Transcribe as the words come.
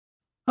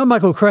I'm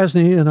Michael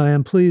Krasny, and I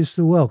am pleased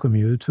to welcome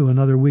you to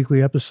another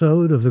weekly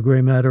episode of the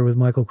Gray Matter with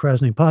Michael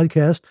Krasny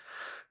podcast.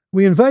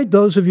 We invite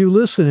those of you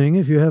listening,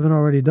 if you haven't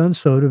already done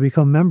so, to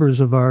become members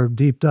of our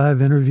deep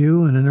dive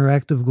interview and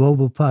interactive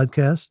global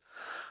podcast,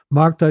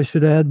 marked, I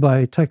should add,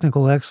 by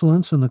technical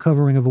excellence and the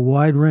covering of a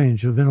wide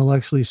range of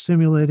intellectually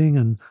stimulating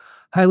and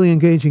highly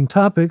engaging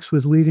topics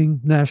with leading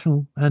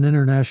national and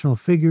international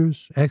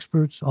figures,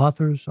 experts,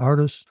 authors,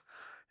 artists,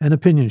 and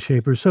opinion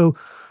shapers. So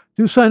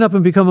do sign up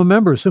and become a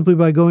member simply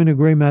by going to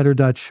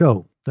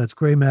graymatter.show. That's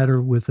Gray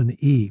Matter with an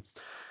E.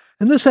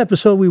 In this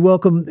episode, we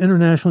welcome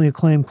internationally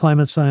acclaimed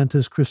climate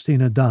scientist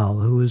Kristina Dahl,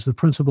 who is the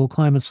principal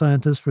climate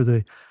scientist for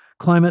the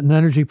Climate and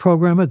Energy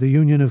Program at the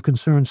Union of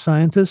Concerned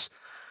Scientists.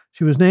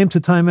 She was named to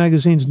Time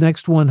Magazine's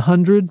Next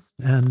 100,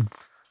 and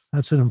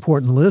that's an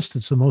important list.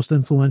 It's the most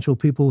influential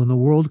people in the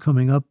world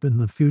coming up in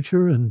the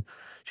future, and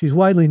she's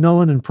widely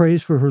known and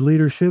praised for her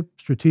leadership,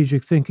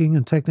 strategic thinking,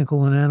 and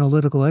technical and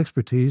analytical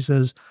expertise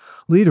as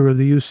leader of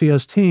the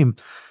UCS team.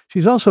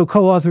 She's also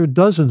co-authored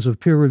dozens of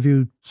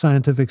peer-reviewed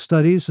scientific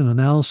studies and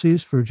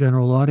analyses for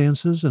general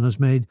audiences and has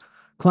made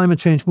climate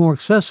change more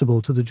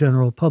accessible to the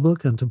general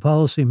public and to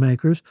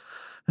policymakers.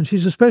 And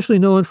she's especially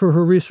known for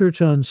her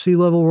research on sea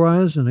level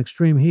rise and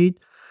extreme heat,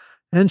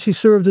 and she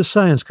served as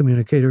science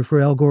communicator for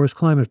Al Gore's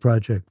Climate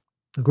Project.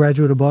 A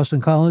graduate of Boston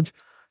College,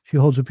 she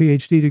holds a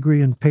PhD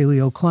degree in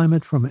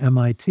paleoclimate from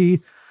MIT.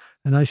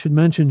 And I should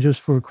mention,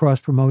 just for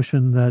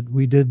cross-promotion, that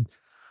we did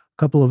a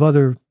couple of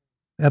other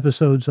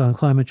episodes on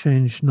climate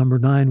change, number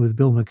 9 with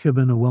Bill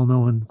McKibben, a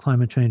well-known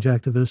climate change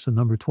activist, and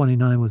number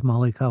 29 with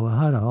Molly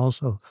Kawahata,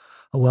 also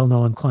a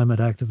well-known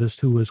climate activist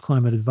who was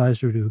climate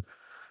advisor to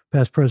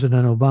past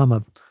President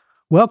Obama.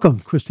 Welcome,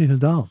 Kristina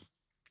Dahl.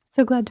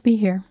 So glad to be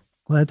here.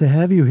 Glad to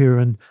have you here.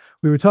 And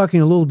we were talking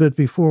a little bit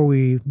before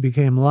we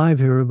became live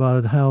here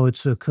about how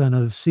it's a kind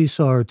of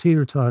seesaw or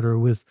teeter-totter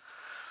with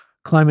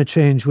climate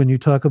change. When you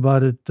talk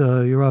about it,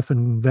 you're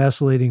often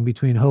vacillating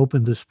between hope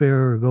and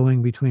despair or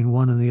going between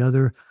one and the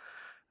other.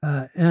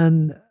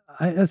 And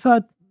I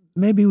thought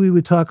maybe we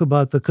would talk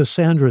about the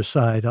Cassandra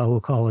side, I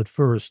will call it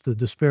first, the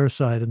despair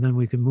side, and then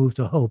we can move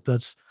to hope.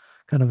 That's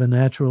kind of a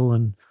natural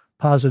and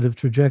positive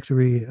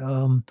trajectory.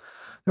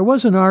 There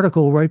was an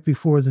article right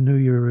before the new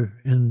year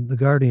in The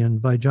Guardian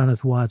by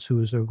Jonathan Watts,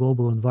 who is a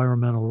global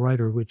environmental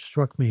writer, which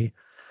struck me.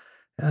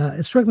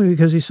 It struck me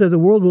because he said the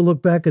world will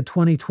look back at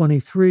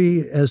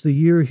 2023 as the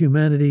year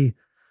humanity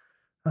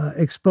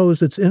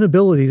exposed its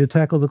inability to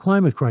tackle the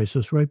climate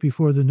crisis right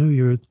before the new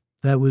year.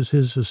 That was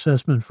his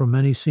assessment from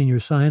many senior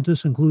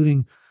scientists,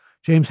 including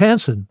James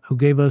Hansen, who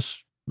gave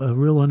us a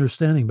real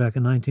understanding back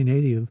in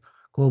 1980 of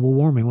global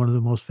warming, one of the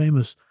most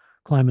famous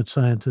climate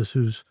scientists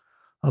who's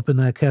up in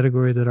that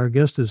category that our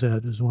guest is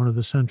at, is one of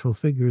the central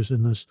figures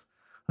in this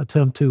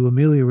attempt to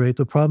ameliorate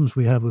the problems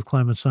we have with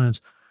climate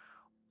science.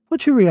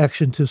 What's your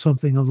reaction to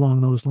something along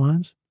those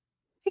lines?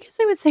 I guess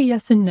I would say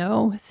yes and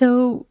no.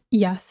 So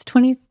yes,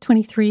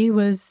 2023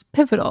 was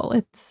pivotal.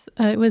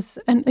 It was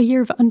a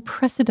year of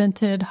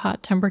unprecedented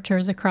hot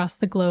temperatures across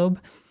the globe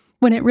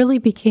when it really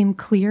became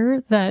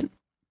clear that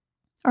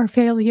our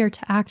failure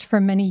to act for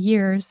many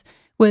years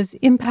was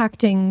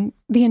impacting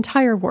the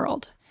entire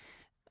world.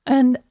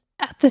 And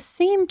at the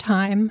same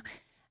time,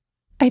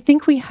 I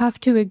think we have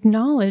to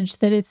acknowledge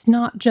that it's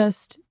not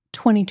just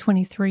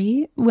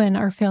 2023 when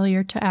our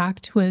failure to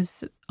act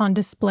was on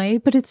display,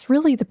 but it's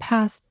really the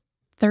past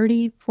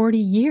 30, 40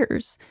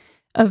 years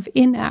of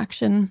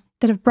inaction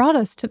that have brought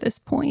us to this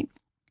point.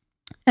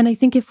 And I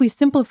think if we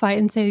simplify it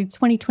and say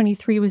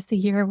 2023 was the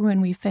year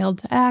when we failed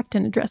to act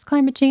and address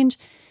climate change,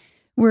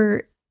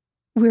 we're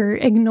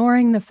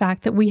ignoring the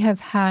fact that we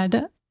have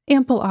had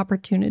ample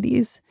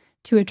opportunities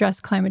to address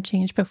climate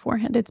change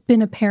beforehand. It's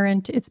been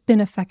apparent, it's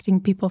been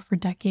affecting people for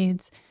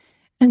decades.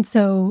 And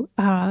so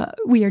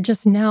we are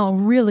just now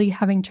really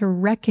having to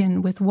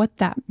reckon with what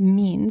that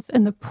means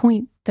and the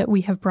point that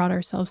we have brought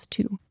ourselves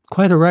to.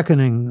 Quite a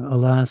reckoning,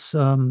 alas.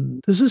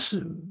 Does this,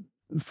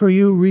 for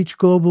you, reach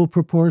global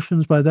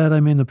proportions? By that, I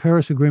mean the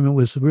Paris Agreement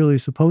was really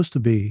supposed to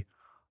be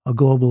a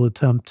global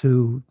attempt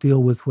to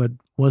deal with what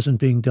wasn't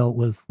being dealt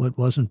with, what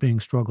wasn't being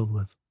struggled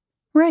with.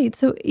 Right.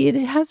 So it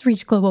has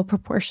reached global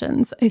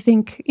proportions. I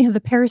think,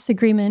 the Paris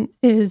Agreement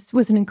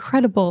was an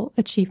incredible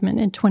achievement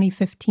in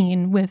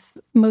 2015, with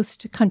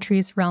most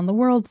countries around the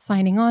world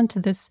signing on to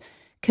this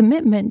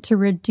commitment to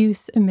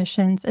reduce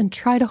emissions and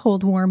try to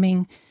hold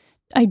warming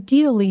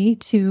ideally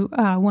to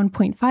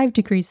 1.5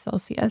 degrees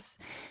Celsius,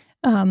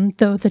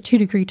 though the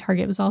 2-degree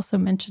target was also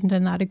mentioned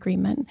in that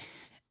agreement.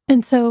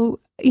 And so,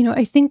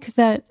 I think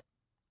that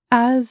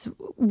as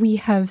we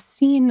have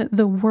seen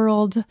the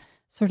world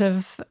sort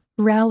of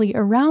rally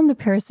around the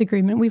Paris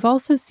Agreement, we've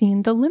also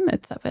seen the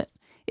limits of it.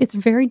 It's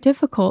very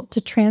difficult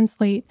to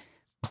translate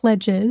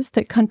pledges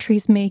that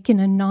countries make in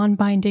a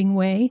non-binding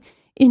way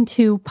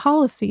into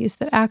policies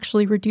that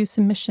actually reduce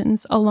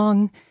emissions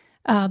along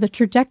the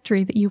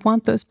trajectory that you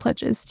want those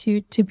pledges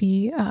to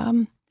be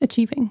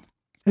achieving.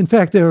 In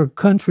fact, there are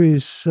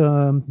countries, I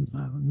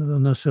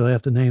don't necessarily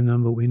have to name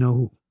them, but we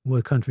know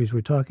what countries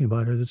we're talking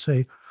about here, that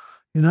say,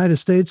 United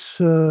States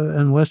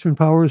and Western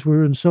powers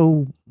were in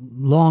so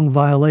long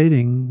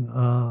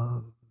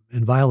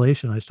in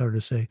violation, I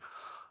started to say,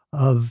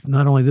 of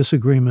not only this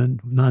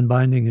agreement,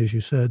 non-binding, as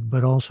you said,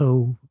 but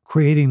also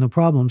creating the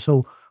problem.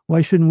 So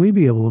why shouldn't we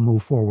be able to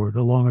move forward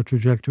along a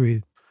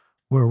trajectory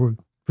where we're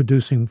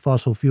producing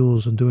fossil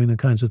fuels and doing the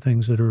kinds of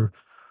things that are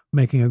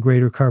making a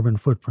greater carbon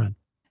footprint?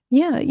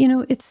 Yeah,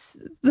 it's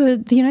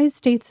the United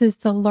States is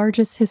the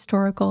largest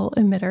historical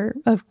emitter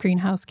of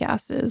greenhouse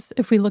gases.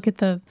 If we look at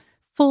the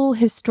full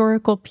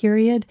historical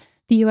period,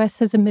 the US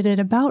has emitted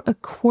about a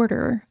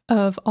quarter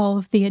of all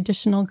of the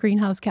additional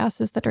greenhouse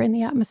gases that are in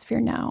the atmosphere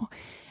now.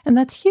 And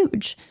that's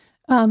huge.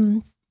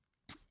 Um,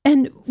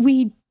 and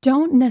we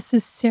don't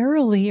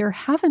necessarily or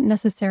haven't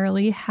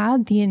necessarily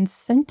had the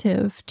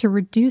incentive to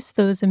reduce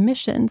those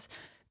emissions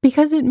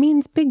because it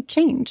means big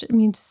change. It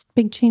means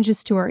big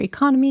changes to our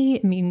economy.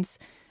 It means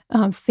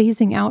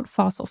phasing out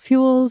fossil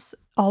fuels,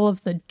 all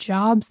of the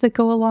jobs that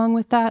go along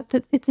with that.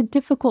 That it's a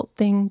difficult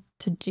thing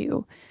to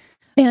do.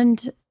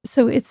 And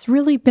so it's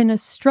really been a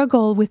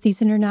struggle with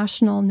these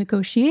international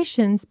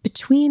negotiations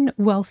between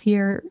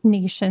wealthier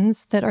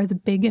nations that are the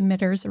big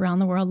emitters around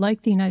the world,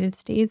 like the United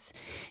States,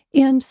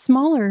 and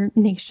smaller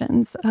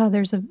nations.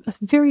 There's a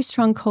very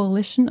strong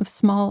coalition of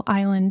small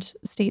island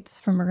states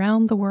from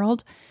around the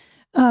world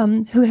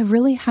who have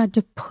really had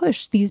to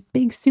push these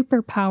big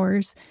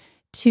superpowers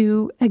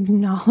to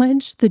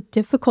acknowledge the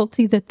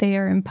difficulty that they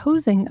are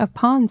imposing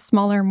upon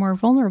smaller, more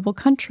vulnerable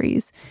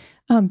countries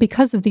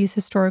because of these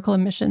historical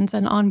emissions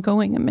and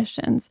ongoing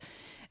emissions.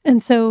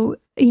 And so,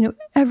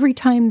 every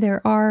time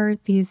there are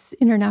these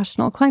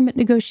international climate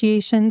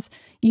negotiations,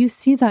 you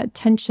see that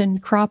tension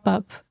crop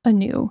up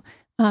anew.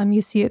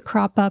 You see it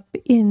crop up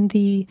in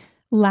the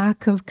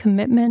lack of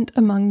commitment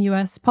among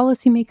US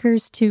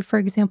policymakers to, for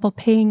example,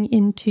 paying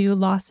into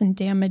loss and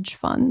damage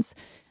funds,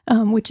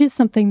 which is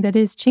something that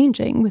is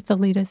changing with the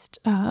latest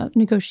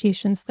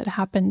negotiations that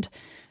happened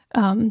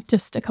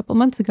just a couple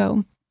months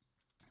ago.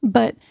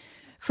 But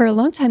for a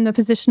long time, the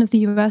position of the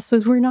US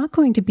was we're not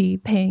going to be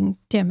paying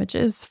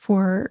damages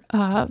for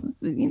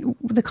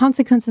the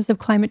consequences of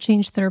climate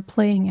change that are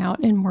playing out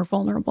in more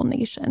vulnerable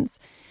nations.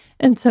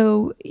 And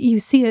so you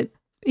see it,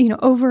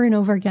 over and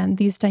over again,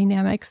 these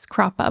dynamics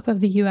crop up of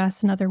the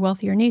US and other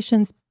wealthier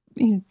nations,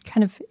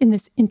 kind of in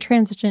this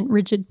intransigent,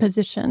 rigid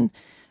position.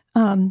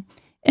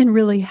 And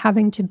really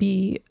having to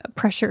be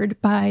pressured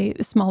by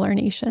smaller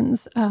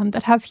nations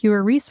that have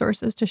fewer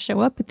resources to show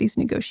up at these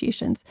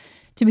negotiations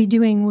to be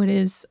doing what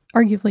is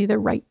arguably the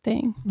right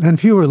thing. And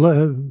fewer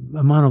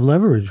amount of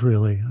leverage,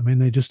 really. I mean,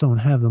 they just don't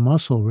have the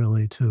muscle,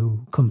 really,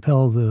 to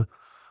compel the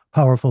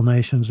powerful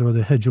nations or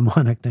the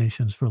hegemonic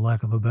nations, for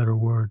lack of a better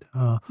word.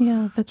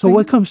 Yeah, that's So right.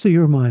 what comes to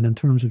your mind in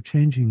terms of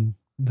changing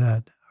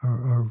that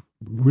or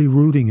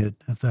rerouting it,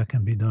 if that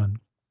can be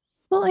done?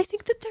 Well, I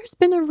think that there's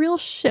been a real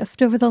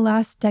shift over the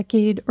last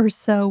decade or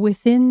so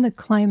within the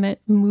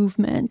climate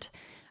movement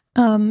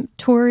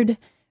toward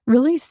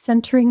really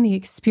centering the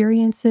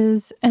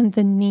experiences and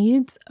the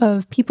needs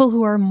of people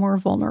who are more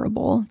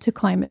vulnerable to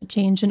climate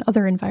change and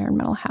other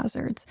environmental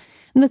hazards.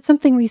 And that's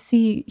something we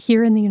see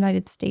here in the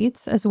United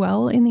States as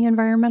well in the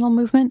environmental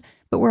movement,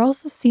 but we're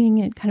also seeing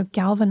it kind of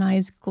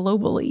galvanize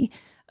globally.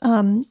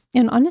 And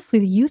honestly,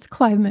 the youth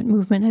climate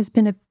movement has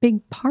been a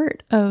big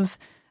part of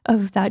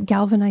that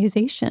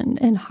galvanization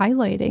and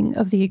highlighting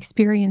of the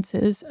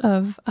experiences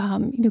of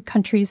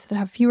countries that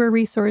have fewer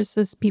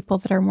resources, people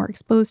that are more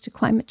exposed to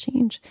climate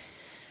change.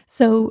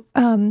 So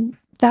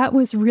that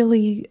was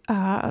really,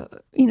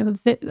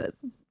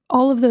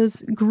 all of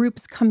those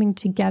groups coming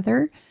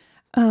together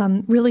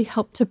really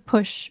helped to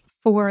push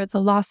for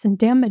the loss and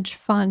damage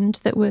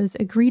fund that was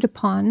agreed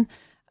upon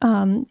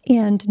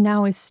and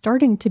now is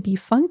starting to be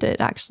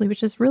funded, actually,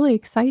 which is really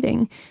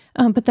exciting.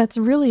 But that's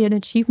really an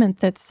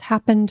achievement that's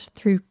happened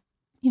through,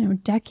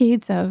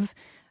 decades of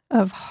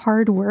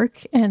hard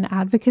work and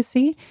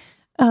advocacy.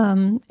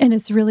 And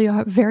it's really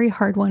a very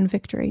hard-won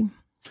victory.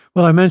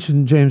 Well, I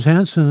mentioned James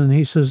Hansen, and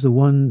he says the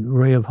one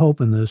ray of hope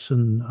in this,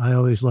 and I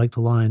always like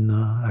the line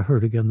I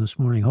heard again this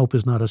morning, hope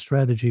is not a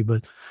strategy,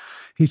 but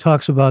he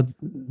talks about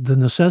the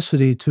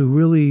necessity to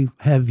really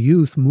have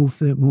youth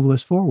move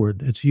us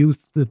forward. It's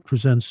youth that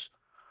presents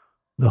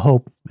the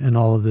hope in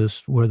all of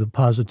this, where the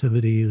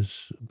positivity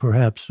is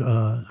perhaps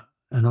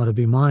and ought to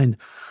be mined.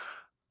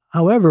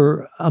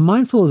 However, I'm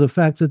mindful of the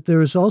fact that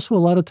there is also a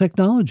lot of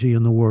technology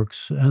in the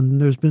works,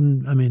 and there's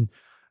been, I mean,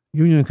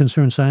 Union of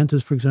Concerned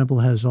Scientists, for example,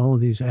 has all of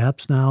these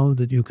apps now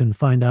that you can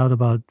find out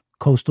about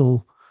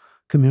coastal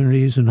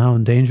communities and how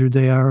endangered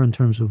they are in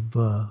terms of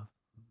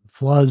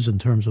floods, in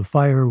terms of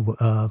fire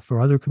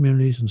for other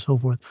communities and so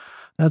forth.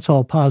 That's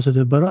all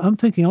positive. But I'm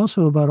thinking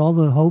also about all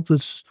the hope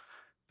that's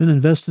been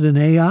invested in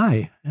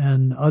AI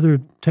and other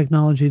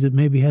technology that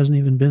maybe hasn't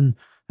even been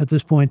at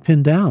this point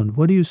pinned down.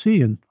 What do you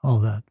see in all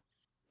that?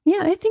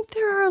 Yeah, I think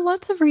there are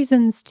lots of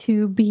reasons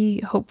to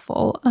be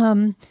hopeful.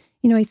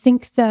 I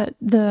think that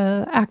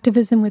the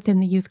activism within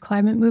the youth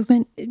climate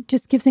movement it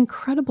just gives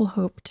incredible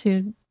hope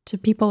to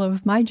people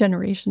of my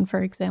generation,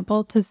 for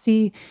example, to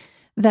see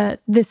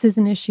that this is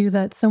an issue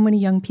that so many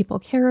young people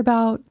care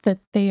about, that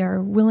they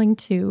are willing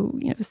to,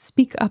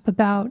 speak up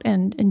about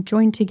and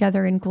join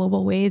together in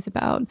global ways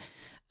about.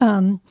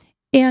 Um,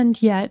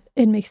 and yet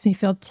it makes me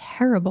feel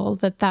terrible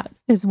that that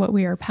is what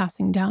we are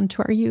passing down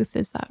to our youth,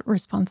 is that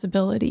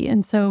responsibility.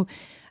 And so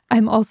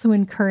I'm also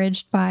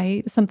encouraged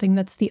by something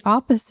that's the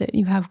opposite.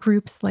 You have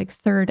groups like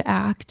Third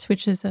Act,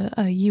 which is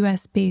a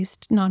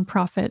US-based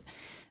nonprofit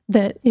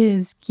that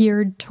is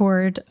geared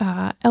toward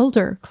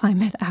elder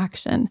climate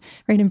action,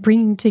 right? And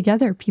bringing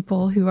together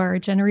people who are a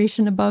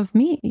generation above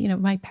me,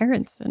 my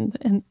parents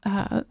and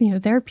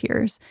their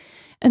peers.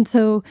 And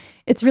so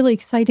it's really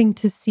exciting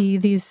to see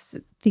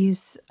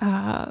these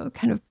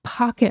kind of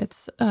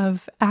pockets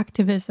of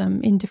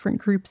activism in different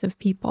groups of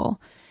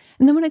people.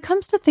 And then when it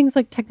comes to things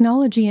like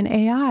technology and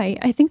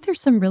I think there's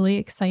some really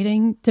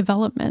exciting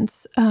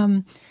developments.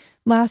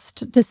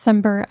 Last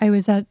December, I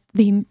was at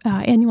the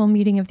annual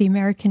meeting of the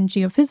American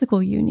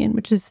Geophysical Union,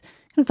 which is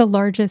kind of the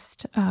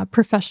largest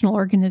professional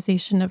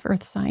organization of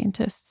earth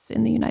scientists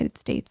in the United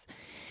States,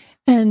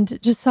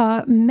 and just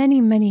saw many,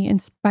 many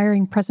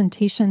inspiring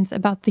presentations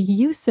about the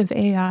use of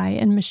AI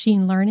and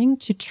machine learning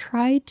to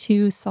try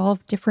to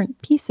solve different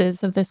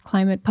pieces of this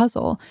climate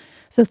puzzle.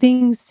 So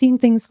seeing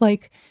things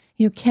like,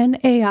 can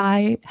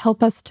AI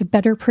help us to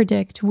better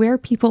predict where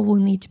people will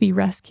need to be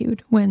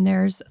rescued when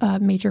there's a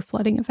major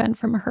flooding event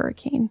from a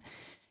hurricane?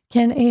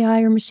 Can AI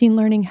or machine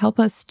learning help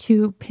us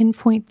to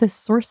pinpoint the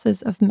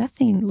sources of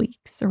methane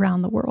leaks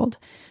around the world,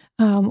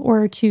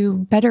 or to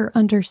better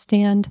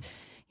understand,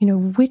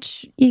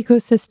 which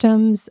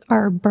ecosystems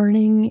are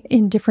burning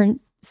in different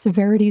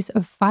severities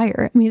of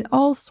fire? I mean,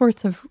 all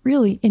sorts of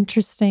really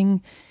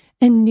interesting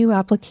and new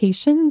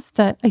applications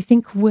that I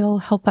think will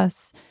help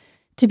us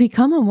to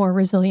become a more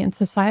resilient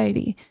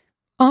society.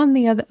 On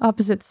the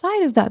opposite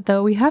side of that,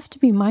 though, we have to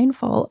be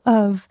mindful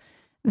of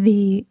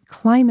the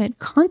climate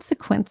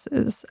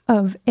consequences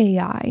of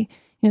AI.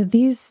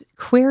 These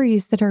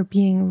queries that are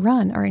being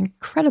run are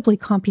incredibly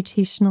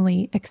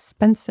computationally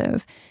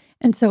expensive.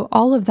 And so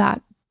all of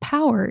that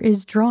power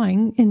is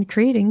drawing and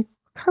creating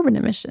carbon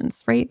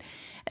emissions, right?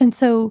 And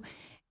so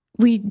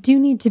we do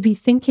need to be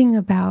thinking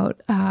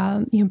about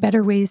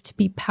better ways to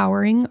be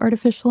powering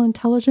artificial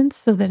intelligence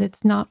so that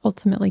it's not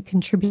ultimately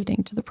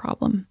contributing to the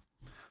problem.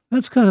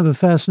 That's kind of a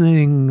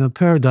fascinating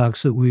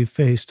paradox that we've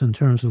faced in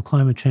terms of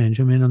climate change.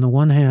 I mean, on the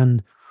one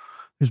hand,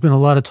 there's been a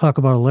lot of talk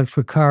about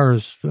electric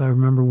cars. I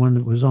remember when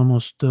it was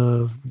almost,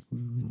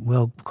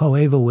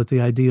 coeval with the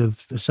idea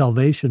of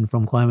salvation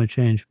from climate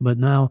change. But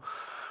now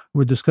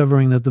we're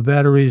discovering that the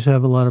batteries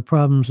have a lot of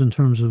problems in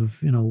terms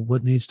of,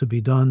 what needs to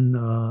be done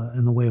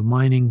in the way of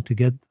mining to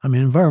get,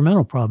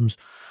 environmental problems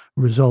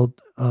result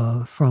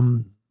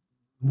from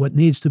what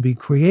needs to be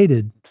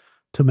created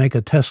to make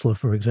a Tesla,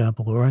 for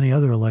example, or any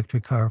other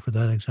electric car for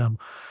that example.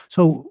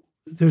 So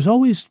there's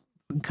always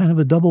kind of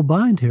a double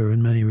bind here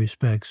in many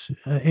respects.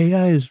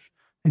 AI is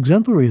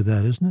exemplary of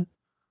that, isn't it?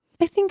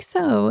 I think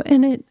so.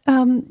 And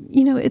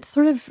it's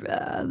sort of,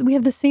 we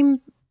have the same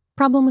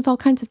problem with all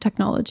kinds of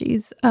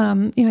technologies.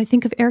 I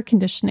think of air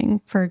conditioning,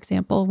 for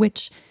example,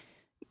 which,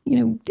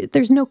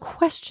 there's no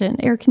question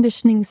air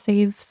conditioning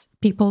saves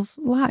people's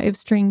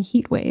lives during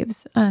heat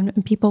waves.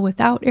 And people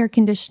without air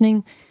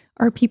conditioning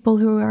are people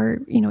who are,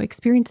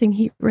 experiencing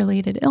heat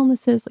related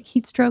illnesses like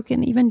heat stroke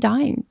and even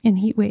dying in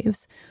heat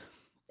waves.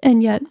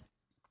 And yet,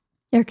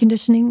 air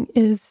conditioning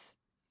is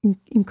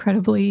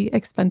incredibly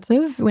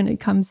expensive when it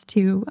comes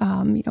to,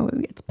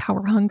 it's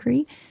power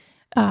hungry,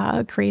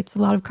 creates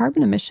a lot of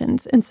carbon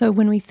emissions. And so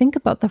when we think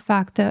about the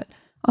fact that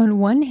on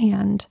one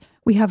hand,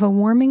 we have a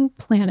warming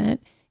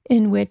planet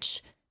in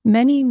which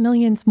many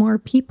millions more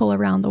people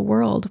around the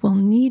world will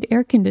need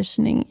air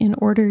conditioning in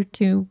order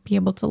to be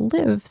able to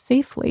live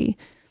safely.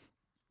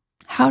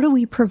 How do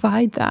we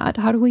provide that?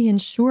 How do we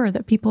ensure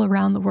that people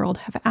around the world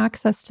have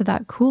access to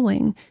that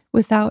cooling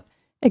without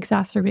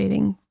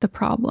exacerbating the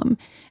problem?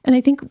 And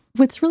I think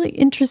what's really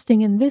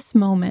interesting in this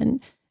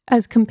moment,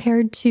 as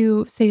compared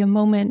to, say, a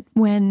moment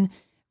when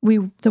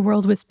the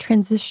world was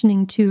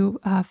transitioning to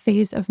a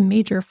phase of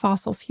major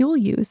fossil fuel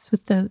use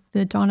with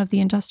the dawn of the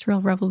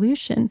Industrial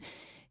Revolution,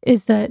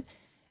 is that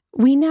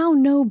we now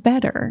know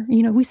better.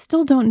 We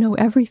still don't know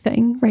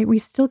everything, right? We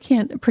still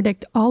can't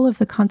predict all of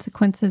the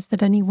consequences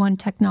that any one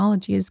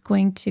technology is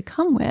going to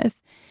come with,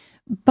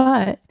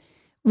 but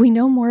we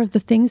know more of the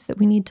things that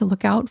we need to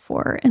look out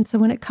for. And so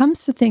when it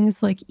comes to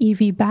things like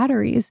EV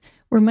batteries,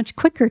 we're much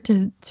quicker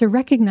to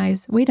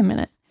recognize, wait a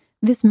minute,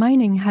 this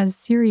mining has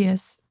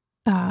serious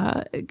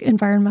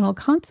environmental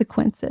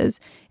consequences.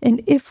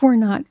 And if we're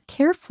not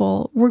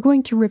careful, we're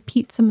going to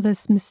repeat some of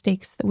those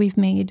mistakes that we've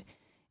made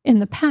in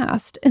the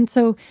past. And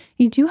so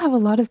you do have a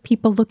lot of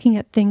people looking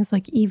at things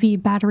like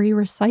EV battery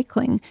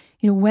recycling.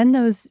 When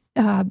those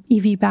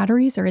EV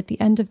batteries are at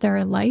the end of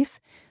their life,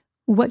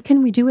 what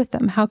can we do with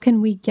them? How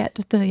can we get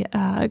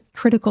the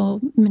critical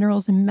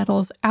minerals and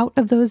metals out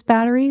of those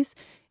batteries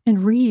and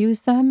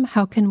reuse them?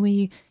 How can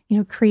we,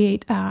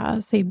 create,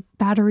 say,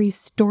 battery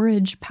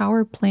storage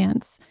power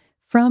plants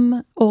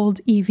from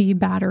old EV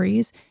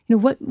batteries?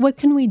 What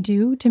can we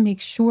do to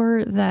make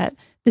sure that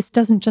this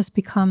doesn't just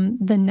become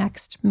the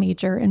next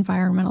major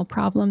environmental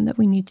problem that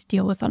we need to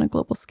deal with on a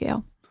global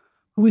scale.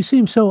 We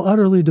seem so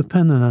utterly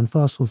dependent on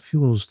fossil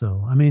fuels,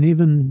 though. I mean,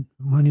 even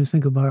when you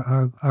think about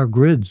our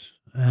grids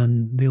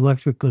and the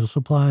electrical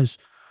supplies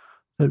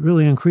that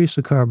really increase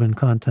the carbon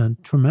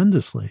content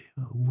tremendously.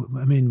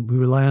 I mean, we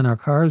rely on our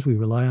cars, we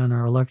rely on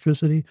our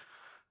electricity.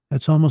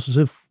 It's almost as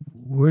if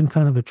we're in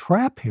kind of a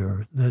trap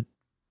here that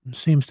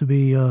seems to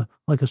be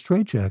like a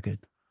straitjacket.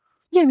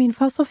 Yeah, I mean,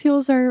 fossil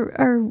fuels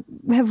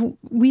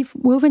we've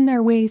woven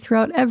their way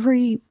throughout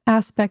every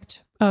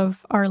aspect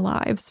of our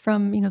lives,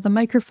 from, the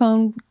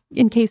microphone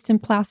encased in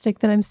plastic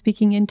that I'm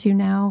speaking into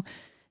now,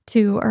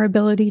 to our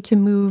ability to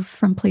move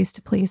from place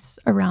to place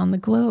around the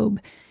globe.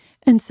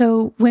 And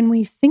so when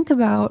we think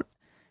about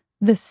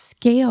the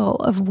scale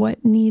of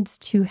what needs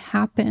to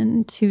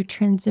happen to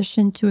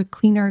transition to a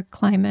cleaner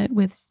climate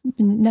with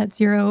net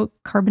zero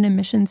carbon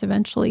emissions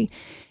eventually,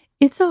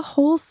 it's a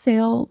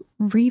wholesale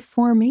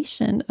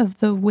reformation of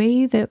the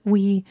way that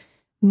we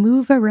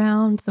move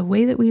around, the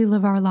way that we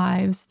live our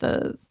lives,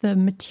 the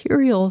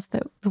materials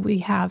that we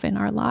have in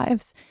our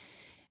lives.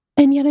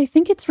 And yet I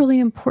think it's really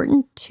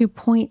important to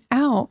point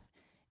out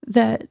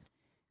that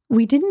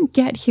we didn't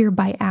get here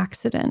by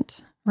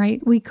accident,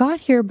 right? We got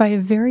here by a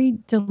very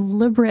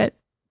deliberate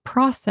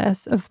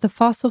process of the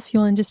fossil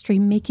fuel industry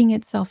making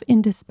itself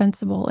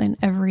indispensable in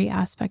every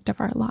aspect of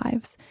our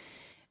lives.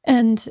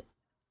 And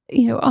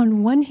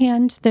on one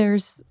hand,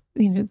 there's,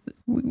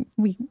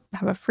 we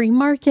have a free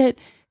market.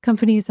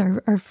 Companies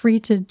are free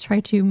to try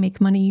to make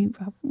money,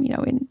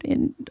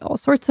 in all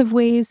sorts of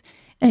ways.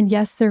 And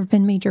yes, there have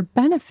been major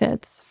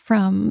benefits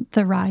from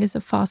the rise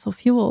of fossil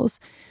fuels.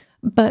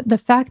 But the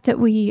fact that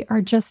we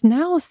are just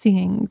now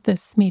seeing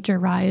this major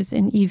rise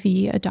in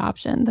EV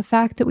adoption, the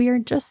fact that we are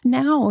just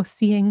now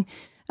seeing,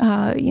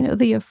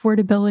 the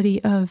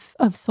affordability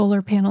of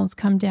solar panels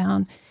come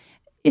down,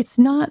 it's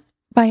not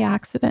by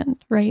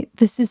accident, right?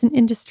 This is an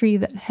industry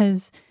that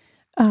has,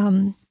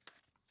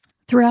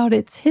 throughout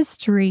its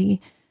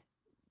history,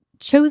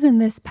 chosen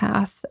this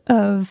path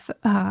of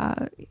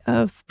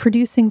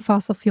producing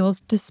fossil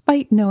fuels,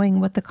 despite knowing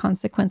what the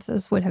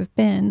consequences would have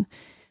been.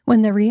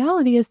 When the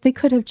reality is, they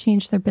could have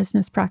changed their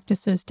business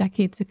practices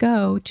decades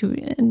ago to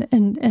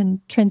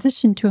and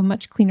transitioned to a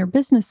much cleaner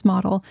business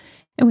model,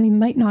 and we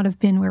might not have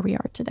been where we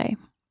are today.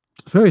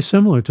 It's very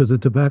similar to the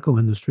tobacco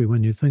industry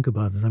when you think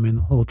about it. I mean,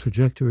 the whole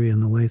trajectory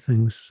and the way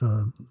things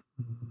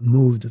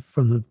moved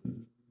from the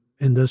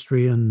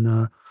industry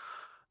and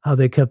how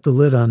they kept the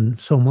lid on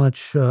so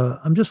much.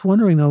 I'm just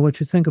wondering, though, what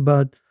you think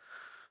about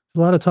a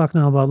lot of talk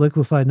now about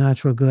liquefied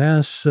natural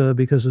gas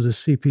because of the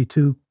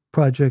CP2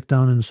 project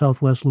down in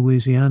southwest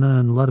Louisiana,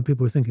 and a lot of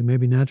people are thinking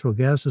maybe natural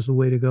gas is the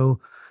way to go.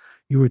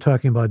 You were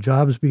talking about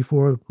jobs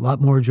before, a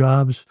lot more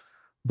jobs.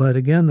 But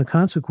again, the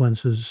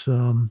consequences,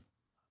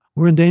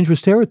 we're in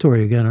dangerous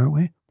territory again, aren't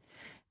we?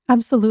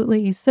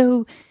 Absolutely.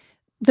 So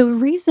the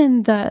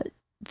reason that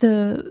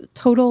the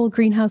total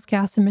greenhouse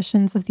gas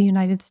emissions of the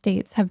United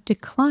States have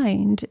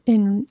declined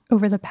in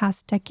over the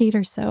past decade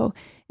or so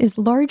is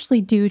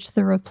largely due to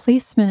the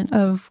replacement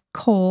of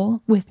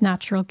coal with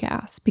natural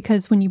gas.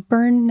 Because when you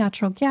burn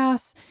natural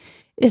gas,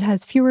 it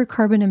has fewer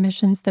carbon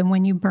emissions than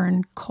when you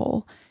burn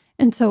coal.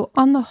 And so,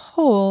 on the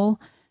whole,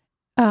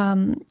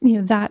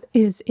 that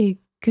is a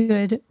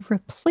good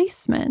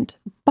replacement,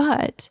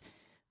 but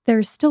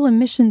there's still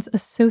emissions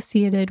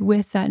associated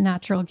with that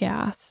natural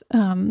gas.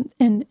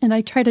 And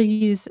I try to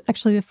use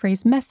actually the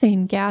phrase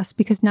methane gas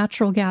because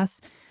natural gas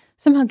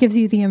somehow gives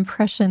you the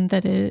impression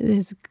that it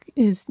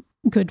is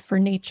good for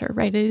nature,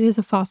 right? It is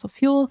a fossil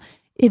fuel.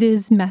 It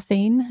is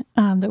methane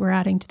that we're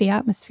adding to the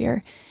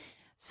atmosphere.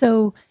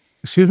 So,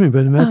 Excuse me,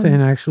 but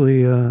methane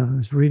actually, I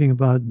was reading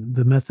about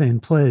the methane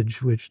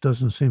pledge, which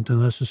doesn't seem to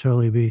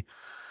necessarily be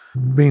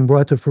being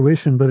brought to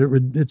fruition, but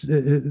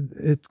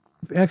it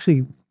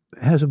actually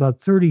has about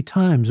 30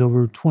 times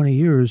over 20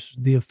 years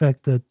the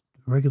effect that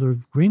regular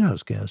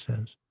greenhouse gas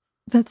has.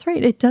 that's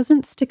right. It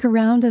doesn't stick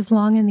around as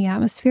long in the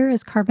atmosphere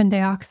as carbon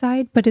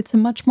dioxide, but it's a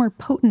much more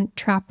potent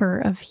trapper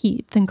of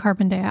heat than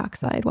carbon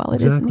dioxide while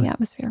it is in the Exactly.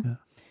 atmosphere. Yeah.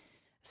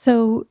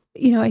 So,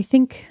 I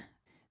think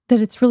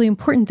that it's really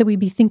important that we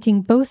be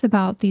thinking both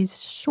about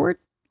these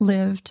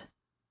short-lived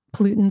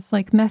pollutants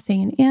like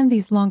methane and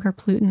these longer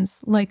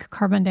pollutants like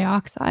carbon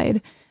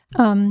dioxide.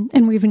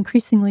 And we've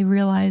increasingly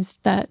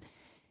realized that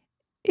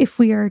if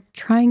we are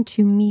trying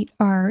to meet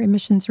our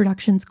emissions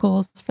reductions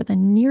goals for the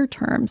near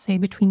term, say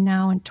between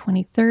now and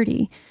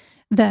 2030,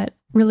 that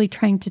really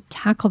trying to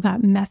tackle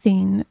that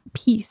methane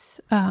piece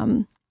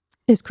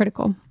is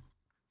critical.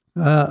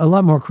 A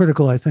lot more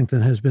critical, I think,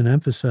 than has been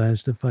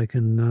emphasized, if I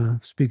can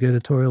speak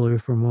editorially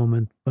for a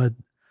moment. But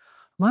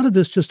a lot of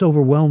this just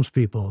overwhelms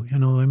people.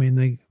 I mean,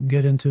 they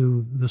get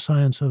into the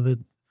science of it,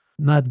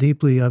 not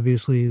deeply,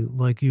 obviously,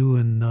 like you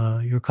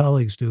and your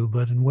colleagues do,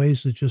 but in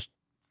ways that just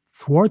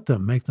thwart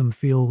them, make them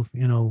feel,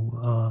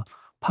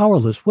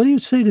 powerless. What do you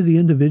say to the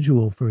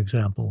individual, for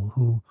example,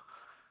 who,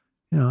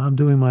 I'm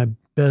doing my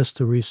best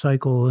to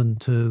recycle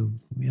and to,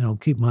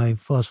 keep my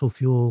fossil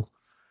fuel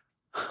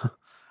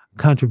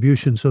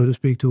contribution, so to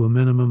speak, to a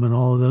minimum and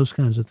all of those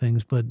kinds of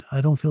things, but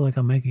I don't feel like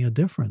I'm making a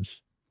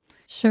difference.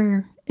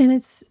 Sure. And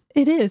it's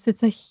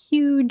a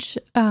huge,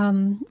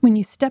 when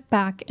you step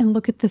back and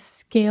look at the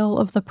scale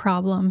of the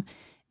problem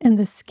and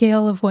the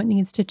scale of what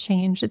needs to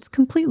change, it's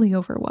completely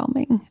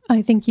overwhelming.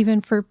 I think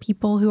even for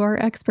people who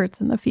are experts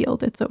in the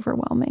field, it's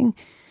overwhelming.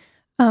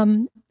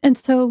 And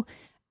so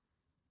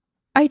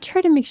I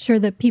try to make sure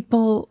that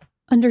people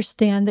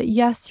understand that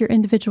yes, your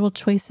individual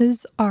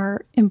choices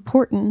are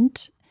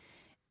important.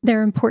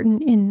 They're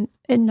important in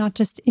not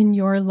just in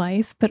your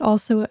life, but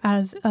also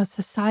as a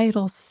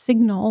societal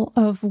signal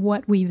of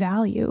what we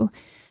value.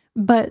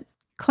 But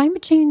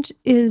climate change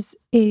is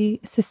a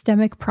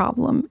systemic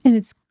problem and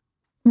it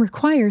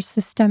requires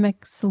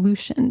systemic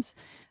solutions.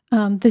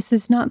 This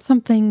is not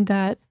something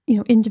that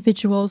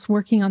individuals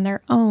working on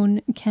their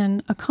own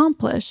can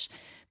accomplish,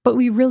 but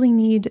we really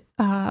need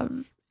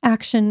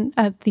action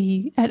at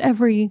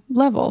every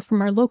level,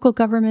 from our local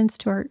governments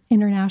to our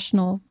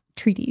international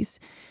treaties.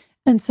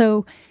 And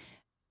so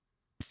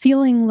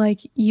feeling like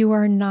you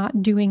are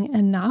not doing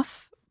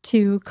enough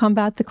to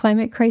combat the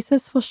climate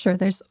crisis, well, sure,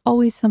 there's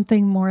always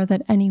something more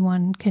that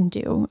anyone can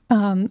do.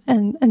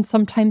 And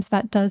sometimes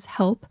that does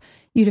help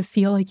you to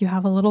feel like you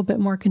have a little bit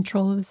more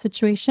control of the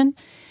situation.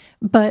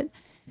 But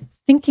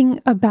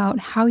thinking about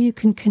how you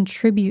can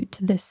contribute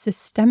to this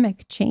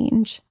systemic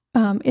change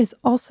is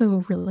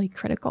also really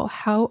critical.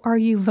 How are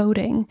you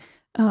voting?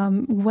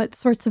 What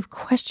sorts of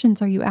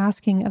questions are you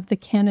asking of the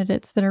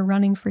candidates that are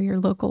running for your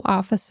local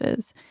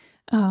offices?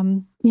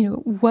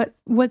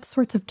 What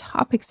sorts of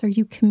topics are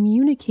you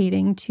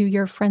communicating to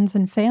your friends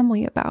and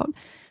family about?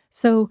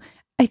 So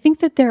I think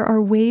that there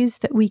are ways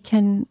that we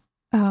can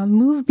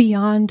move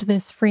beyond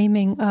this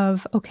framing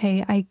of,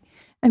 okay,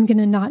 I'm going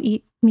to not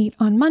eat meat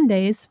on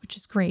Mondays, which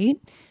is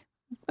great,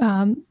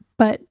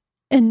 but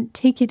and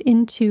take it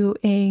into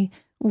a,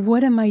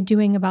 what am I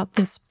doing about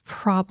this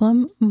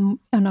problem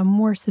on a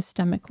more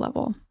systemic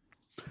level?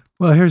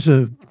 Well, here's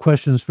a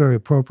question that's very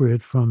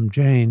appropriate from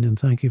Jane, and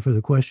thank you for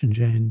the question,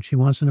 Jane. She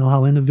wants to know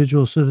how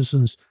individual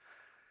citizens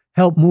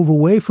help move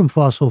away from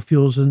fossil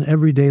fuels in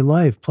everyday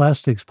life.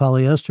 Plastics,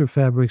 polyester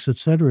fabrics,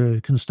 etc.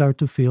 It can start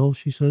to feel,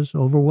 she says,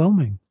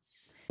 overwhelming.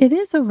 It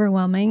is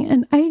overwhelming.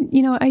 And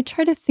I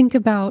try to think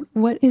about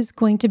what is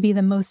going to be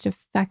the most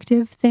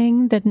effective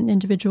thing that an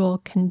individual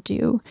can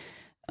do.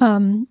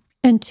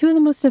 And two of the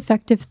most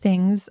effective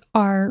things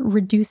are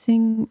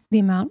reducing the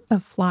amount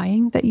of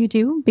flying that you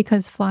do,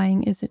 because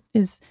flying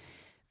is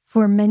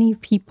for many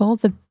people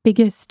the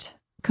biggest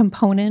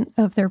component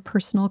of their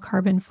personal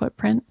carbon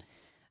footprint.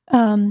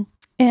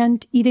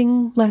 And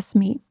eating less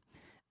meat.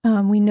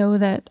 We know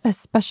that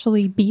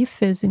especially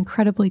beef is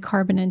incredibly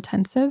carbon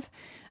intensive.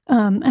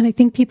 And I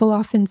think people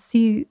often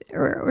see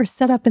or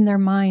set up in their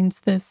minds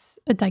this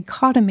a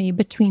dichotomy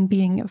between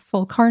being a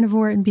full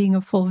carnivore and being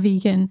a full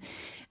vegan.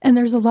 And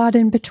there's a lot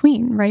in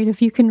between, right?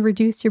 If you can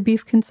reduce your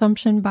beef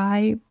consumption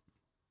by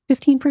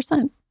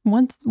 15%,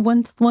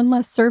 one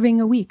less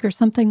serving a week or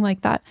something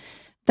like that,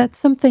 that's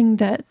something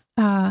that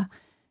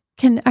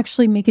can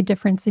actually make a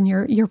difference in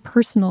your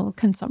personal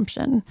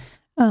consumption.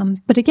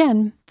 But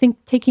again,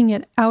 taking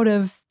it out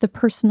of the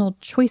personal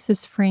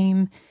choices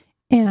frame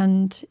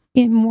and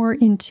more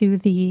into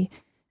the,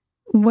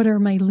 what are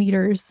my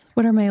leaders,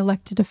 what are my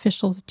elected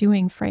officials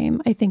doing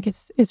frame, I think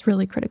is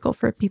really critical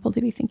for people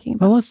to be thinking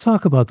about. Well, let's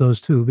talk about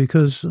those two,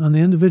 because on the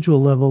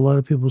individual level, a lot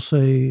of people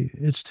say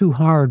it's too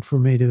hard for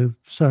me to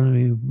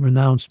suddenly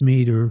renounce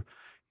meat or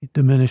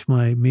diminish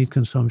my meat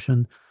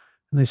consumption.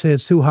 And they say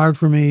it's too hard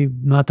for me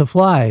not to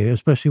fly,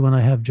 especially when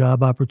I have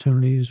job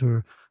opportunities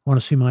or want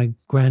to see my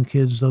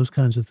grandkids, those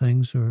kinds of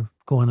things, or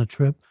go on a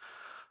trip.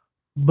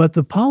 But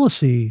the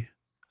policy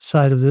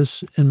side of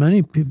this, in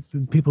many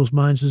people's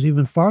minds, is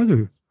even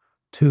farther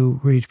to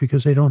reach,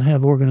 because they don't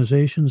have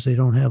organizations, they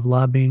don't have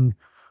lobbying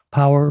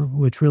power,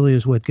 which really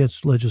is what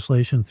gets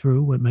legislation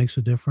through, what makes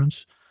a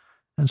difference.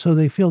 And so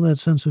they feel that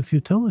sense of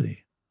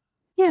futility.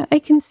 Yeah, I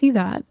can see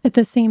that. At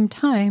the same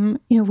time,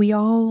 we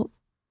all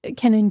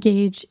can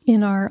engage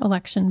in our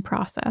election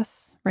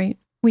process, right?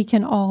 We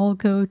can all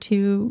go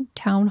to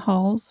town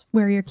halls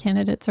where your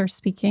candidates are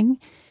speaking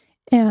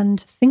and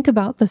think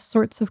about the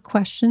sorts of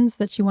questions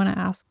that you want to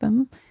ask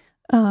them.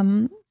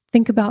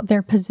 Think about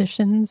their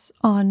positions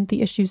on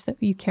the issues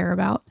that you care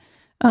about.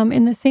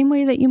 In the same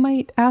way that you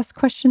might ask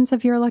questions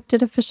of your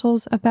elected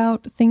officials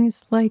about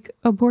things like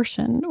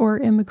abortion or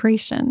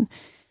immigration,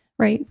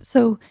 right?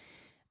 So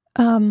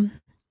I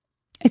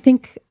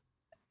think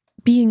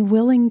being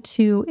willing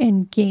to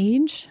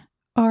engage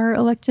our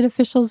elected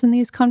officials in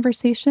these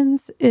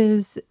conversations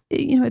is,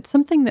 it's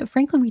something that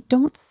frankly we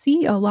don't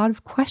see a lot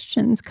of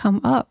questions come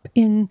up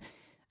in,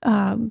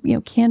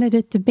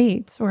 candidate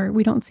debates, or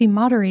we don't see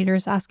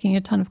moderators asking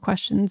a ton of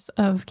questions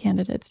of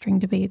candidates during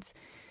debates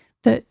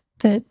that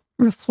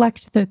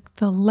reflect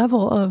the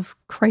level of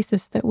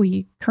crisis that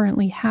we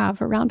currently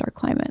have around our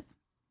climate.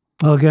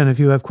 Well, again, if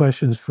you have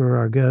questions for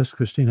our guest,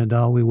 Kristina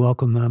Dahl, we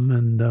welcome them,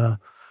 and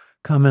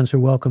comments are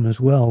welcome as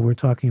well. We're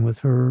talking with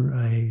her,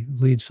 a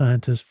lead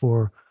scientist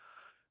for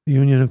the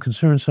Union of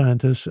Concerned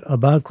Scientists,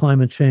 about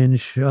climate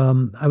change.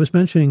 I was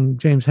mentioning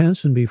James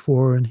Hansen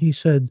before, and he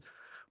said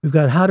we've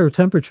got hotter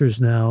temperatures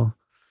now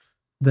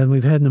than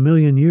we've had in a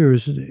million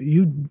years.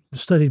 You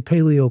studied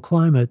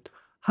paleoclimate.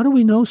 How do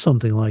we know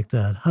something like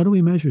that? How do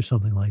we measure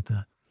something like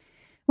that?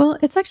 Well,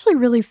 it's actually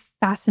really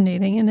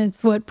fascinating, and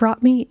it's what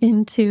brought me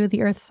into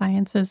the earth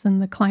sciences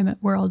and the climate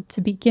world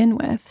to begin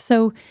with.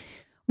 So,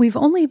 we've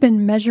only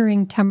been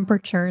measuring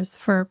temperatures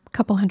for a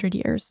couple hundred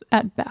years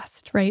at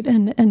best, right?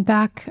 And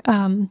back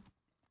at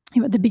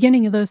the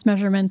beginning of those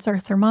measurements, our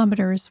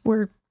thermometers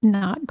were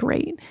not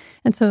great,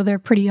 and so they're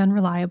pretty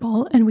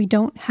unreliable. And we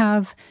don't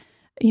have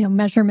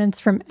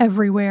measurements from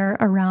everywhere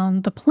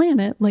around the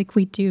planet like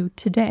we do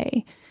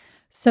today.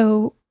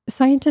 So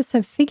scientists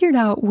have figured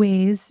out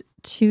ways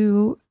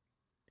to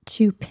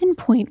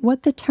pinpoint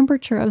what the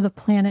temperature of the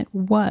planet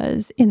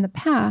was in the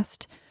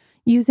past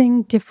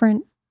using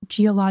different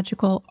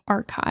geological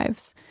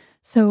archives.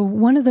 So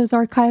one of those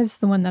archives,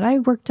 the one that I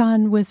worked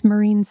on, was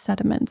marine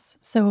sediments.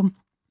 So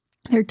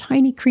they're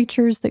tiny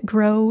creatures that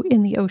grow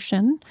in the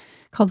ocean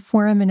called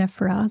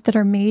foraminifera that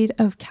are made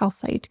of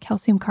calcite,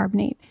 calcium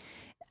carbonate.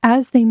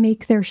 As they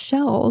make their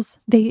shells,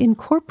 they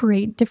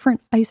incorporate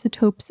different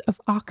isotopes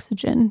of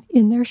oxygen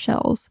in their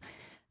shells.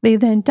 They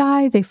then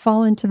die, they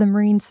fall into the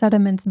marine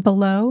sediments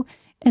below,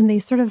 and they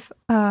sort of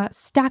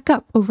stack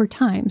up over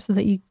time so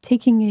that you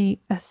taking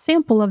a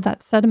sample of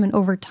that sediment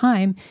over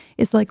time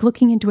is like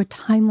looking into a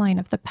timeline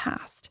of the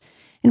past.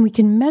 And we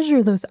can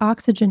measure those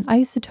oxygen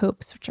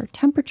isotopes, which are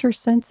temperature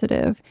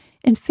sensitive,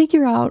 and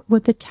figure out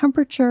what the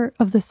temperature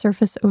of the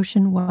surface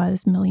ocean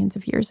was millions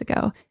of years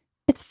ago.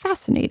 It's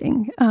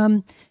fascinating.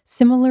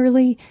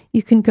 Similarly,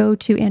 you can go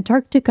to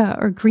Antarctica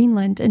or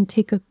Greenland and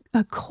take a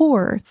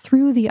core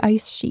through the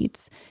ice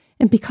sheets.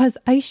 And because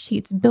ice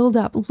sheets build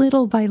up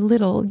little by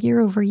little, year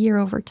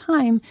over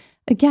time,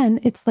 again,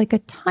 it's like a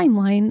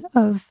timeline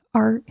of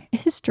our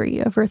history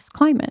of Earth's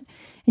climate.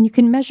 And you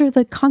can measure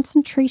the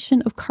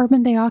concentration of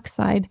carbon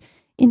dioxide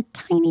in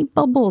tiny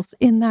bubbles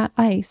in that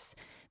ice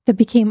that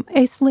became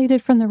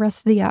isolated from the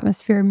rest of the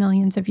atmosphere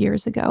millions of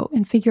years ago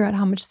and figure out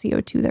how much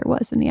CO2 there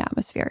was in the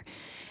atmosphere.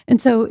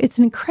 And so it's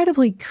an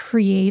incredibly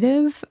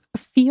creative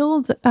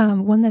field,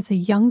 one that's a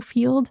young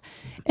field,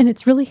 and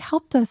it's really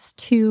helped us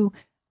to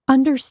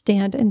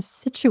understand and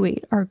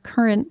situate our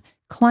current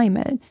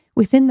climate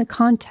within the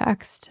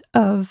context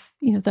of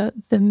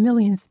the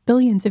millions,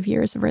 billions of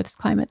years of Earth's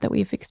climate that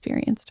we've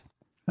experienced.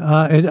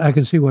 I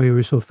can see why you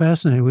were so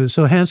fascinated with it.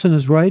 So Hansen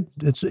is right.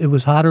 It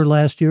was hotter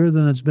last year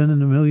than it's been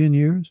in a million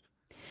years.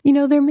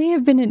 There may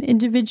have been an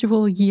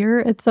individual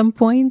year at some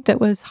point that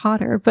was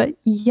hotter, but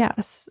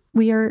yes,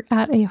 we are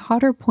at a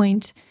hotter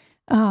point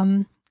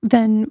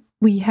than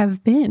we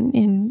have been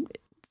in,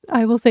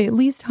 I will say, at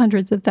least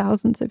hundreds of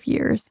thousands of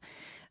years.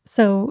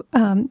 So,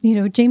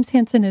 James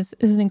Hansen is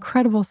an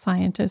incredible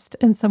scientist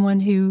and someone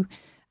who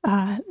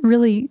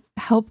really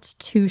helped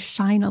to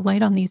shine a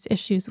light on these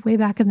issues way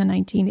back in the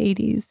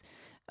 1980s.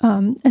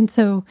 And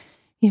so,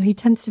 he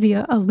tends to be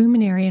a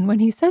luminary. And when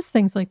he says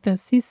things like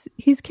this,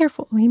 he's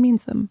careful. He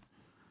means them.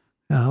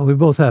 We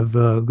both have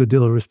a good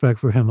deal of respect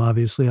for him,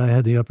 obviously. I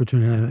had the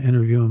opportunity to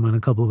interview him on a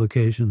couple of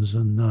occasions,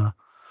 and it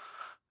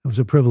was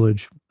a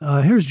privilege.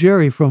 Here's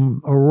Jerry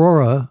from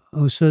Aurora,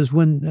 who says,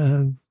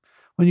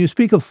 when you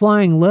speak of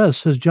flying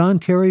less, has John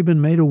Kerry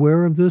been made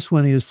aware of this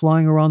when he is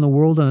flying around the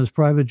world on his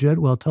private jet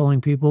while telling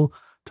people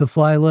to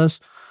fly less?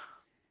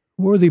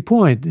 Worthy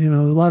point. A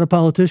lot of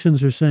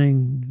politicians are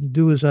saying,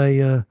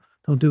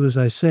 don't do as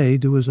I say,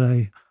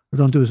 or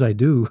don't do as I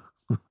do.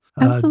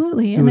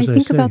 Absolutely. Do And I as I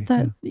think say. about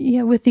that,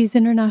 with these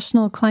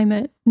international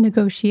climate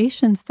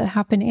negotiations that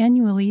happen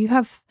annually, you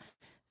have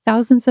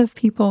thousands of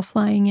people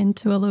flying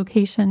into a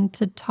location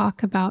to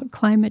talk about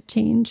climate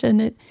change.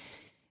 And it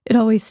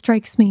always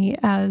strikes me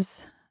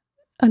as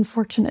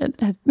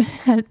unfortunate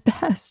at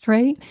best,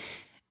 right?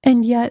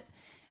 And yet,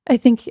 I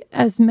think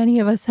as many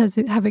of us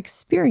have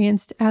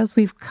experienced as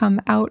we've come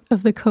out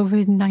of the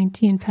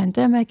COVID-19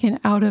 pandemic and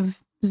out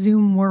of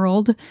Zoom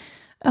world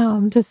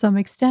to some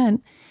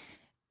extent,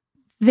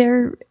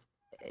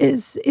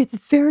 it's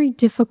very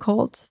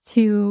difficult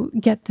to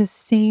get the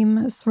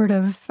same sort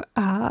of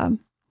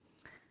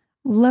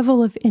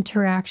level of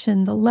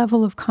interaction, the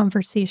level of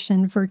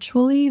conversation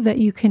virtually that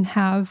you can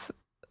have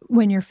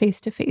when you're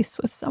face to face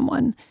with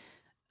someone.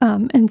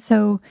 And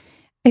so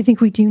I think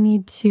we do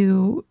need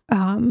to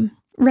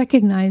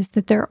recognize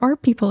that there are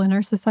people in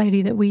our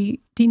society that we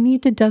do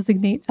need to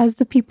designate as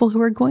the people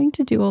who are going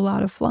to do a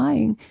lot of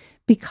flying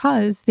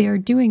because they are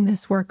doing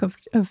this work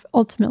of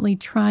ultimately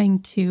trying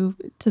to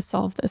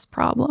solve this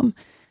problem.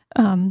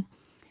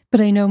 But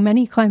I know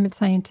many climate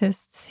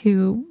scientists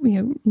who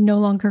no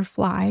longer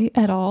fly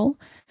at all.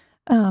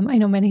 I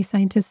know many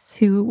scientists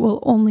who will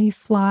only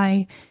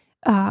fly,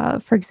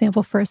 for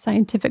example, for a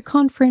scientific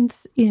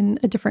conference in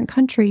a different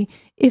country,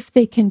 if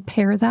they can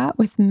pair that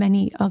with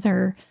many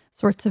other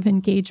sorts of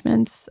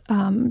engagements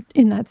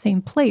in that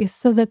same place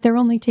so that they're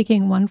only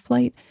taking one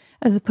flight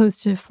as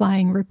opposed to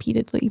flying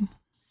repeatedly.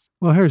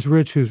 Well, here's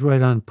Rich, who's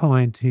right on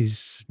point.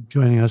 He's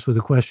joining us with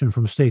a question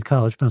from State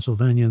College,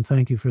 Pennsylvania, and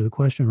thank you for the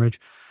question, Rich.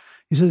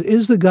 He says,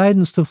 is the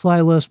guidance to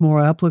fly less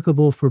more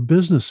applicable for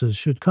businesses?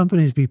 Should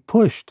companies be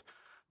pushed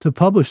to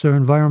publish their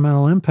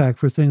environmental impact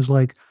for things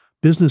like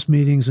business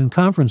meetings and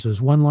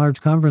conferences? One large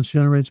conference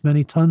generates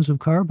many tons of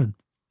carbon.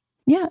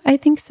 Yeah, I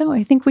think so.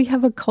 I think we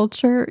have a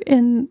culture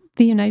in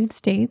the United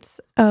States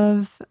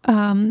of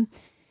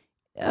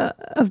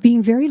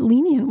being very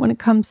lenient when it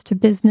comes to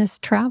business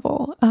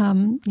travel.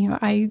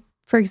 I,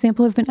 for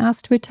example, have been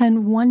asked to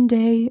attend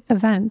one-day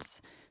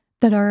events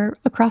that are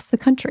across the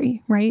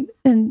country, right?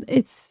 And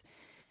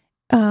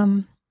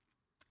um,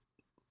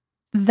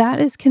 that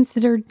is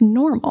considered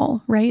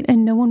normal, right?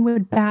 And no one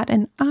would bat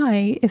an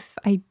eye if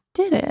I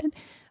did it.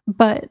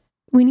 But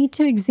we need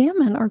to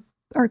examine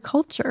our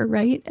culture,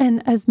 right?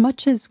 And as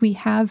much as we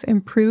have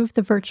improved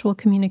the virtual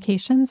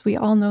communications, we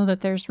all know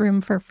that there's room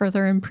for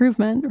further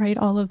improvement, right?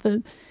 All of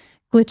the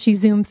glitchy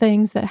Zoom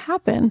things that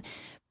happen.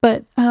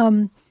 But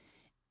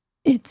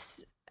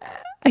it's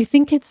I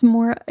think it's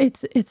more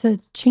it's a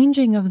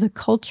changing of the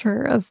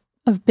culture of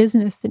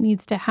business that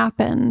needs to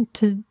happen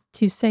to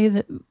say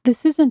that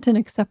this isn't an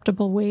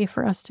acceptable way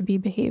for us to be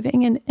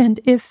behaving.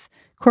 And if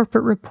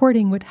corporate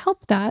reporting would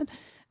help that,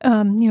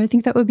 I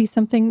think that would be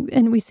something,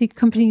 and we see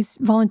companies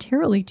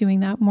voluntarily doing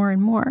that more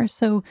and more.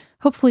 So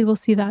hopefully we'll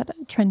see that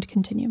trend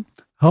continue.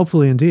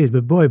 Hopefully, indeed.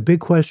 But boy,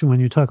 big question when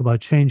you talk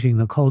about changing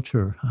the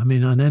culture. I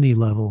mean, on any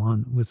level,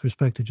 on with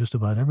respect to just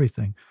about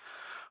everything.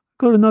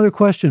 Go to another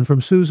question from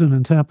Susan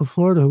in Tampa,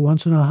 Florida, who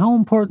wants to know how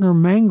important are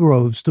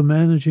mangroves to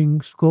managing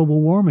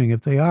global warming?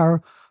 If they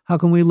are, how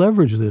can we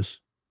leverage this?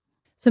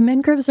 So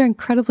mangroves are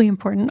incredibly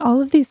important. All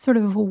of these sort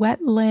of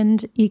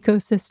wetland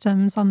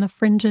ecosystems on the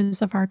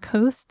fringes of our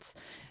coasts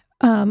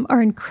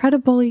are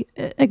incredibly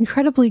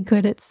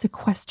good at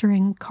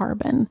sequestering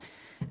carbon,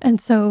 and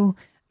so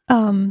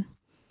um,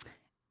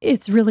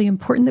 it's really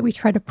important that we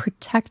try to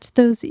protect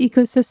those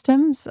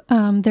ecosystems.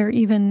 There are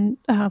even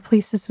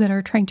places that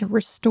are trying to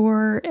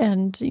restore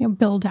and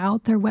build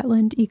out their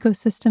wetland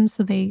ecosystems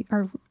so they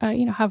are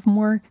have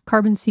more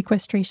carbon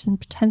sequestration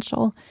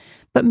potential.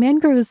 But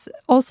mangroves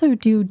also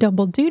do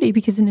double duty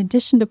because in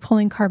addition to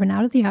pulling carbon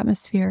out of the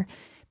atmosphere,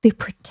 they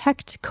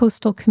protect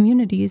coastal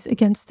communities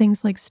against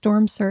things like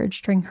storm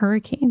surge during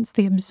hurricanes.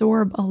 They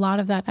absorb a lot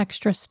of that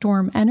extra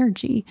storm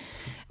energy,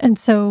 and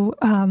so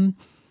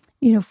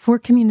for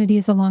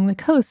communities along the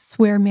coasts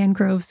where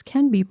mangroves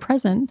can be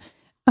present,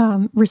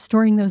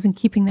 restoring those and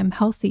keeping them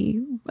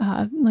healthy,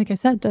 like I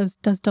said, does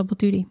double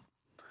duty.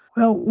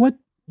 Well, what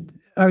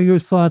are your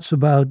thoughts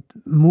about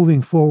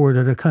moving forward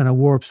at a kind of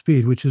warp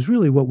speed, which is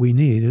really what we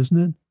need, isn't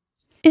it?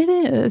 It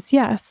is,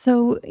 yes.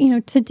 So,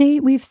 to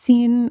date, we've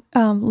seen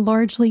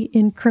largely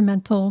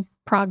incremental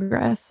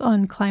progress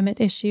on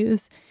climate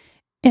issues.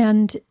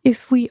 And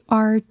if we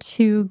are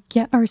to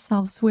get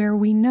ourselves where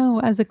we know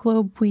as a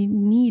globe we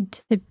need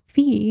to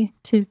be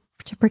to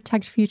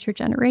protect future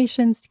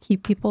generations, to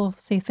keep people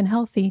safe and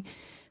healthy,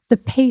 the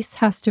pace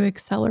has to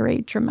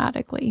accelerate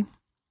dramatically.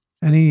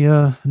 Any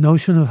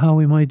notion of how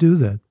we might do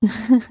that?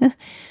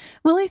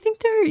 Well, I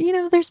think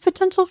there's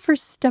potential for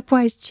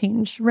stepwise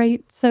change,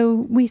 right?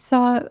 So we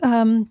saw,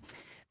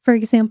 for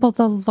example,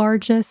 the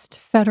largest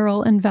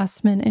federal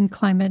investment in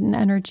climate and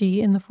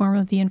energy in the form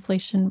of the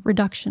Inflation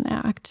Reduction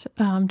Act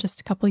just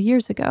a couple of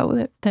years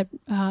ago that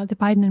the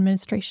Biden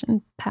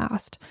administration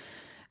passed.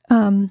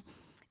 Um,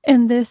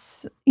 and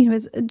this,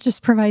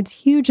 just provides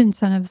huge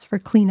incentives for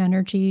clean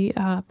energy,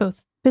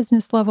 both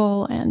business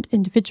level and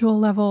individual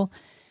level.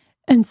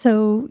 And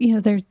so,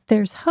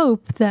 there's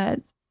hope that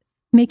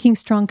making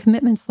strong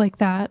commitments like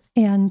that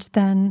and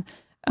then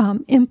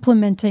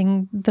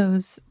implementing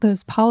those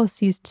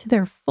policies to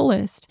their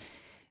fullest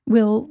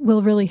will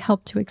really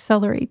help to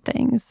accelerate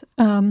things.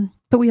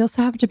 But we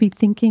also have to be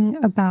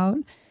thinking about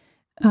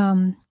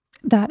um,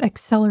 that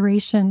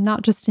acceleration,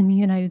 not just in the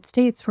United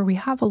States, where we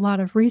have a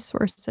lot of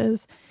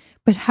resources,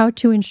 but how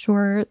to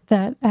ensure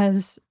that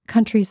as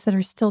countries that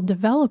are still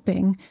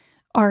developing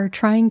are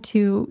trying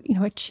to,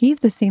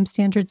 achieve the same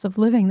standards of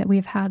living that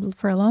we've had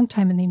for a long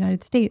time in the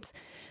United States,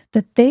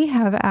 that they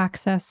have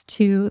access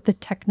to the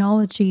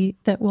technology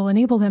that will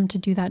enable them to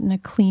do that in a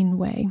clean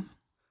way.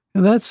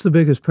 And that's the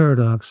biggest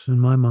paradox in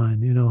my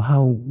mind,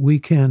 how we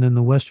can in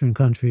the Western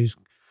countries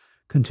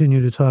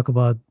continue to talk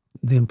about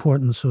the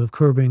importance of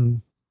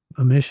curbing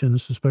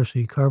emissions,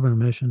 especially carbon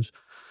emissions,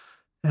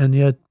 and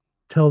yet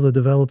tell the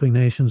developing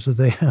nations that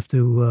they have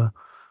to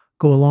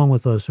go along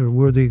with us, or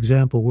we're the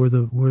example.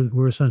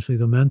 We're essentially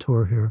the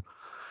mentor here.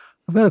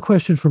 I've got a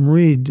question from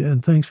Reed,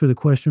 and thanks for the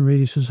question, Reed.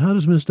 He says, how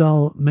does Ms.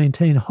 Dahl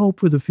maintain hope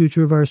for the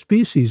future of our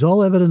species?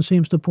 All evidence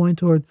seems to point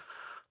toward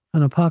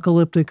an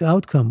apocalyptic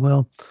outcome.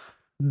 Well,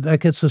 that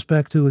gets us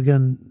back to,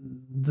 again,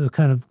 the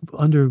kind of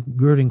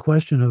undergirding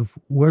question of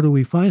where do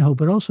we find hope,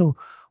 but also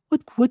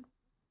what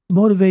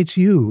motivates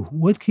you?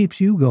 What keeps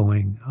you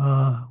going?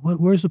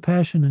 Where's the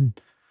passion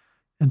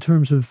in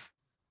terms of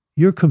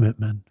your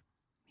commitment?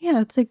 Yeah,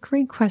 it's a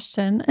great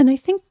question. And I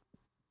think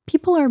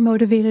people are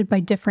motivated by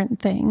different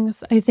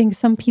things. I think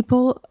some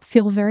people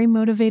feel very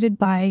motivated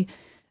by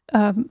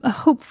a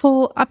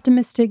hopeful,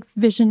 optimistic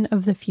vision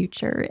of the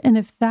future. And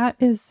if that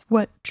is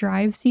what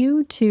drives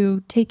you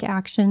to take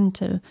action,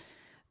 to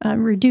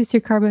reduce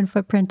your carbon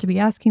footprint, to be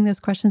asking those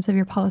questions of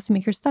your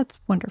policymakers, that's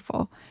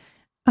wonderful.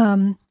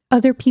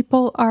 Other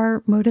people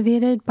are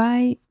motivated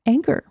by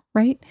anger,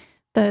 right?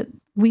 That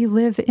we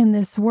live in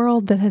this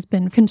world that has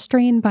been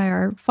constrained by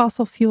our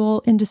fossil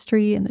fuel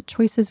industry, and the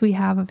choices we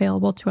have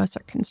available to us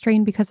are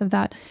constrained because of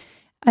that.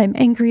 I'm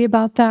angry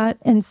about that.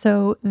 And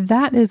so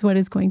that is what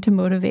is going to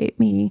motivate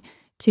me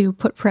to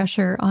put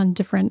pressure on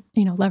different,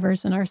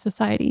 levers in our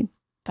society.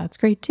 That's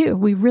great too.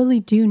 We really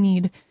do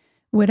need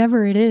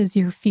whatever it is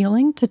you're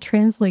feeling to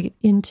translate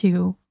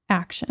into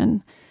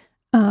action.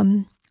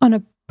 On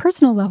a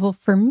personal level,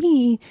 for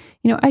me,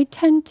 I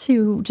tend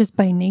to just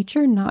by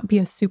nature not be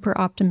a super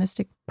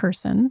optimistic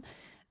person.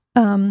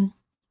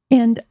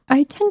 And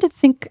I tend to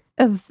think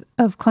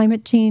of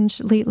climate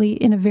change lately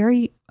in a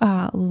very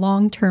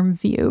long-term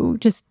view,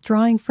 just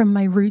drawing from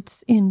my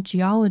roots in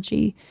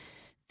geology,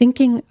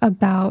 thinking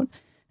about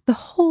the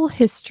whole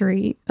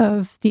history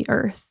of the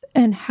Earth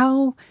and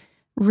how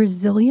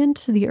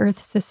resilient the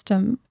Earth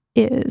system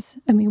is.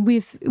 I mean,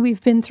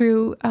 we've been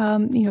through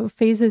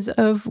phases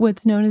of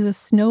what's known as a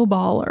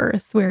snowball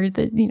Earth, where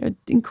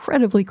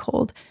incredibly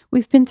cold.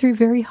 We've been through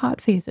very hot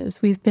phases.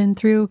 We've been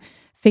through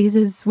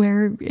phases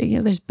where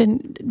there's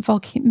been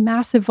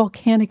massive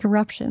volcanic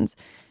eruptions,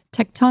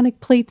 tectonic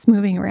plates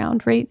moving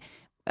around, right?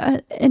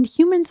 And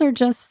humans are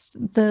just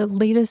the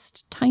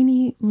latest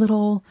tiny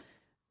little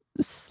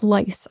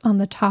slice on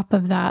the top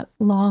of that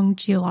long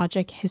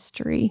geologic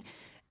history.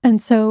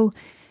 And so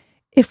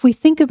if we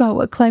think about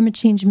what climate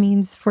change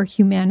means for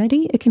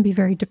humanity, it can be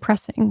very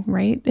depressing,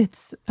 right?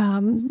 It's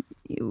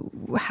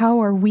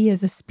how are we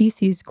as a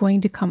species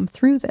going to come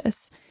through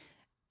this?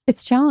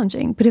 It's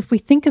challenging. But if we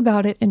think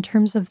about it in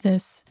terms of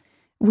this,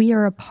 we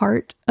are a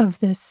part of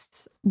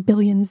this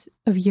billions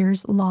of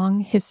years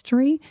long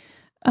history.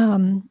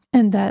 And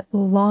that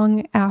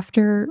long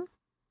after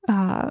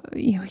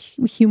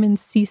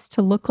humans cease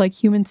to look like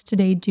humans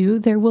today do,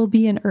 there will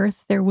be an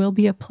Earth, there will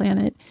be a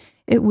planet,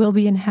 it will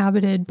be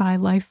inhabited by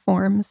life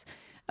forms.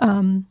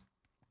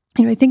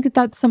 I think that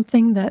that's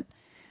something that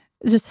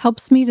just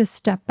helps me to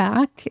step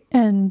back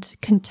and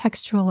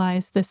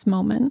contextualize this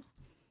moment.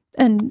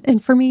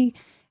 And for me,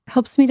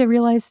 helps me to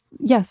realize,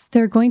 yes,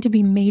 there are going to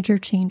be major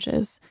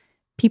changes.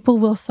 People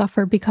will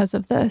suffer because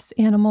of this.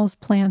 Animals,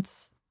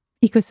 plants,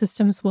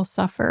 ecosystems will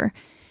suffer.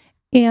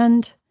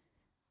 And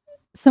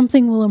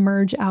something will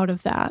emerge out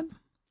of that.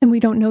 And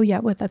we don't know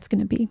yet what that's going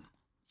to be.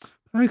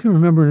 I can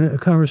remember a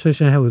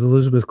conversation I had with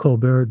Elizabeth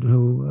Colbert,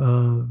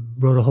 who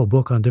wrote a whole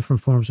book on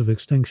different forms of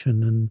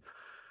extinction. And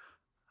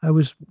I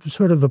was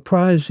sort of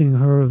apprising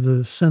her of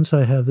the sense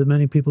I have that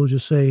many people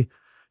just say,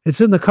 it's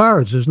in the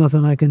cards. There's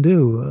nothing I can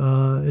do.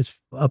 It's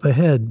up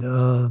ahead.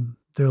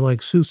 They're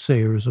like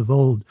soothsayers of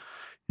old.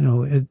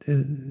 There's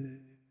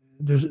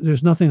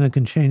nothing that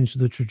can change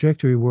the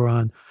trajectory we're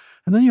on.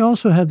 And then you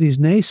also have these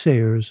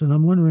naysayers, and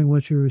I'm wondering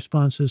what your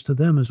response is to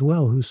them as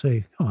well, who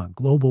say, come on,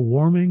 global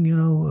warming,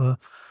 you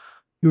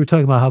were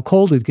talking about how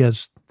cold it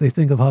gets. They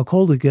think of how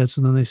cold it gets,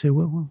 and then they say,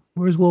 well,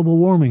 where's global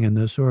warming in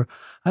this? Or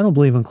I don't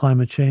believe in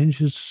climate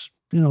change. It's,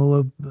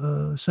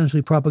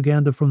 essentially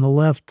propaganda from the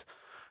left,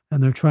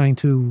 and they're trying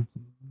to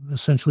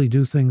essentially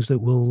do things that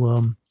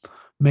will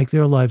make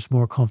their lives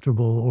more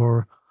comfortable,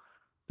 or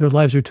their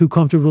lives are too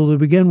comfortable to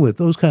begin with,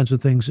 those kinds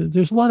of things.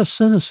 There's a lot of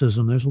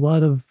cynicism. There's a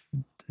lot of,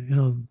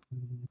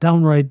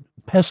 downright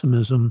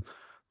pessimism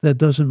that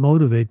doesn't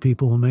motivate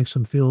people and makes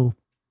them feel,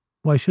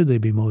 why should they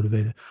be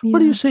motivated? Yeah. What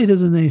do you say to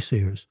the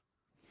naysayers?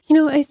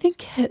 I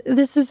think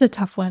this is a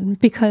tough one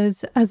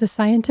because as a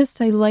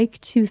scientist, I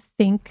like to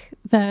think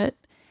that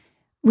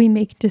we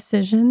make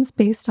decisions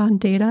based on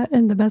data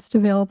and the best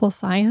available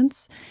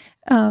science.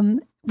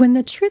 When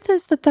the truth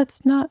is that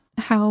that's not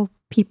how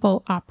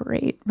people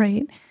operate,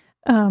 right?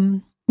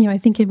 I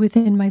think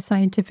within my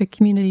scientific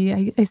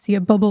community, I see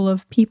a bubble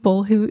of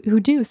people who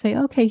do say,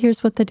 okay,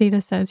 here's what the data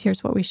says,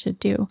 here's what we should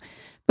do.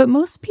 But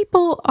most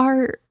people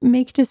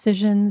make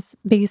decisions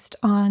based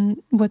on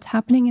what's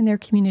happening in their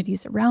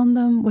communities around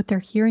them, what they're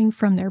hearing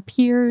from their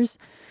peers.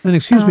 And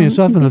excuse me, it's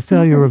often a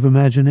failure of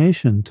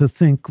imagination to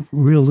think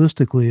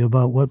realistically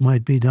about what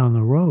might be down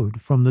the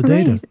road from the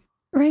data.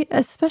 Right.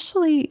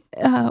 Especially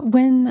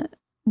when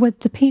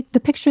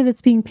the picture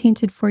that's being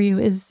painted for you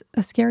is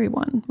a scary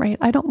one, right?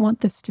 I don't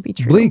want this to be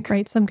true, Bleak.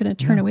 right? So I'm going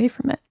to turn away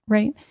from it,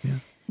 right? Yeah.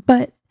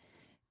 But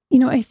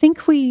I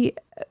think we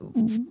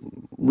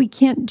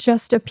can't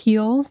just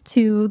appeal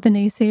to the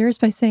naysayers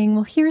by saying,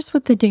 well, here's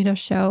what the data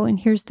show and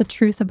here's the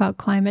truth about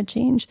climate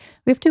change.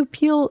 We have to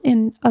appeal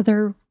in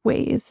other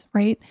ways,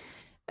 right?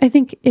 I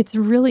think it's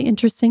really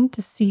interesting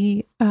to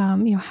see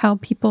how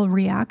people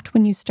react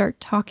when you start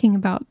talking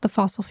about the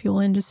fossil fuel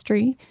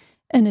industry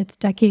and its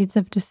decades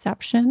of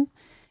deception.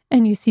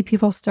 And you see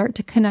people start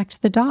to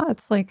connect the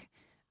dots like,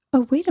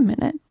 oh, wait a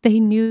minute. They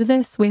knew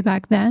this way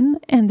back then,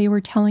 and they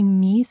were telling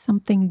me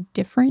something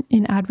different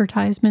in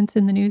advertisements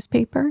in the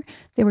newspaper.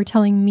 They were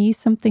telling me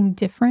something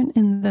different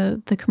in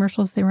the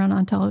commercials they run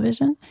on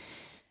television.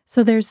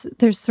 So there's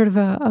sort of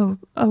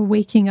a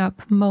waking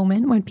up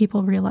moment when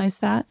people realize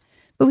that.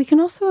 But we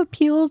can also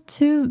appeal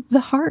to the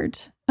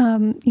heart.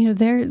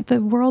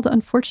 The world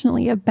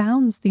unfortunately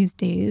abounds these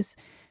days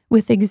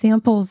with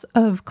examples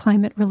of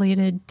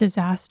climate-related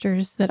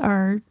disasters that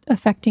are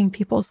affecting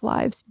people's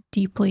lives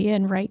deeply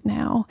and right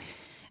now.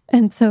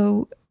 And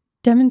so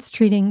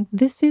demonstrating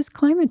this is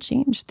climate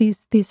change.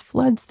 These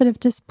floods that have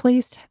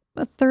displaced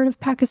a third of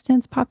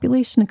Pakistan's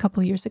population a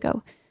couple years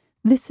ago.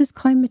 This is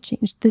climate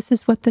change. This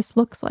is what this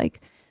looks like.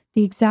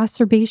 The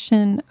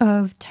exacerbation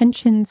of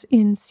tensions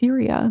in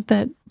Syria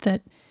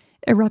that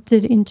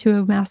erupted into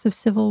a massive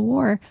civil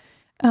war.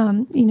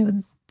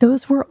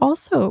 Those were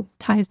also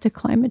ties to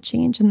climate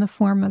change in the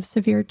form of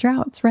severe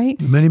droughts, right?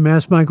 Many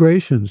mass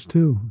migrations,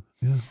 too.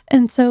 Yeah.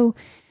 And so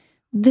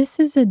this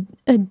is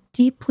a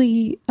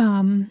deeply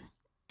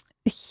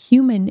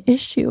human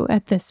issue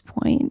at this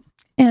point.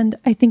 And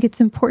I think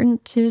it's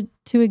important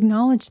to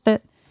acknowledge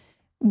that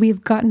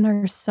we've gotten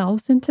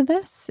ourselves into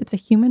this. It's a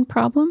human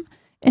problem.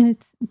 And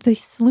the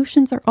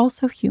solutions are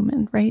also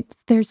human, right?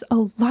 There's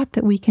a lot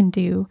that we can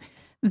do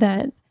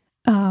that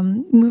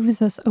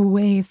moves us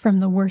away from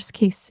the worst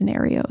case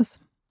scenarios.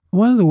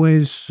 One of the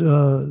ways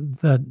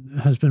that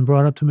has been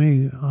brought up to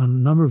me on a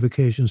number of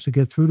occasions to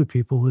get through to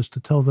people is to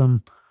tell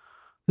them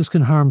this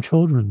can harm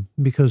children,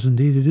 because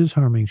indeed it is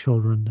harming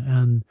children.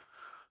 And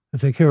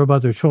if they care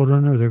about their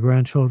children or their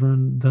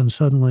grandchildren, then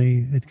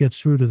suddenly it gets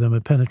through to them.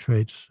 It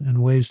penetrates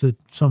in ways that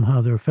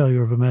somehow their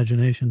failure of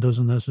imagination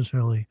doesn't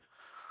necessarily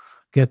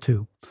get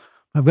to.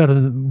 I've got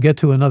to get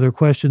to another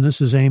question.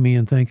 This is Amy,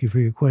 and thank you for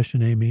your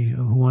question, Amy,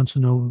 who wants to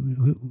know,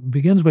 who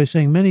begins by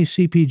saying many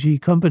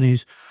CPG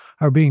companies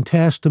are being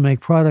tasked to make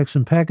products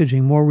and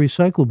packaging more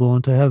recyclable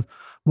and to have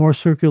more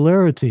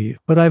circularity.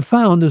 But I've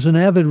found as an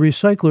avid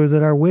recycler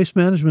that our waste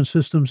management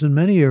systems in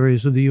many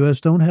areas of the U.S.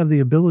 don't have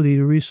the ability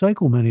to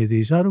recycle many of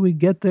these. How do we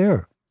get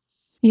there?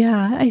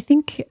 Yeah, I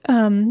think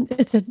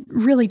it's a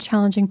really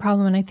challenging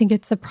problem. And I think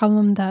it's a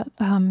problem that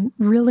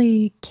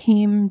really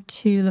came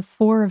to the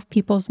fore of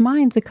people's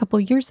minds a couple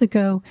years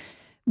ago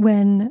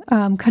when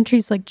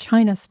countries like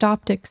China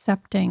stopped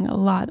accepting a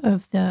lot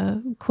of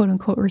the quote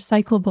unquote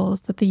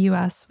recyclables that the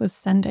US was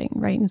sending,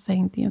 right? And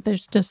saying,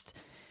 there's just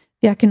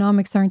the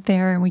economics aren't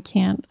there and we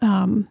can't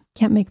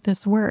make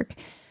this work.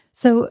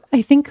 So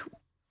I think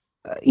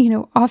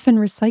often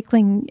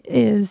recycling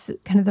is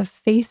kind of the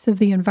face of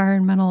the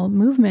environmental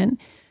movement,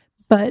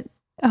 but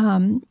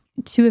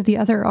two of the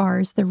other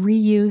R's, the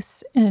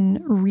reuse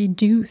and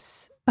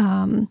reduce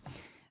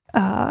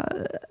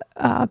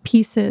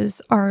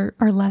pieces are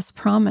less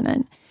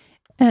prominent.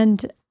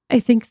 And I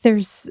think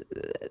there's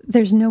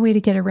no way to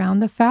get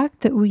around the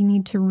fact that we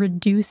need to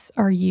reduce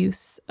our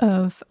use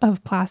of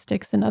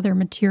plastics and other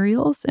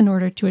materials in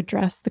order to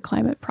address the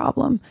climate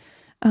problem.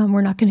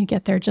 We're not going to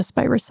get there just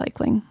by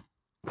recycling.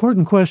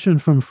 Important question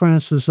from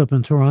Francis up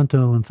in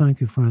Toronto, and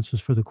thank you, Francis,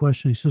 for the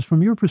question. He says,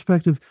 from your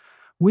perspective,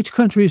 which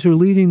countries are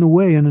leading the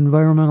way in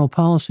environmental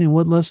policy, and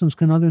what lessons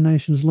can other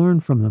nations learn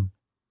from them?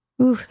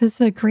 Ooh, this is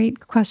a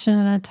great question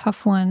and a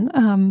tough one.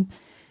 And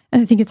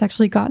I think it's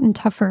actually gotten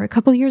tougher. A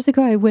couple of years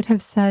ago, I would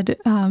have said,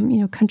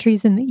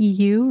 countries in the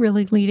EU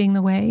really leading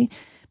the way.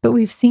 But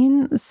we've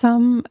seen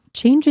some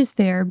changes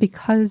there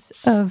as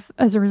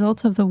a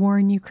result of the war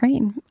in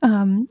Ukraine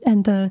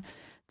and the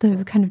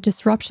kind of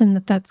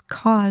disruption that's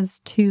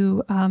caused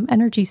to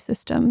energy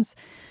systems.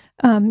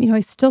 I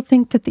still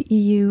think that the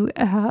EU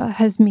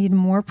has made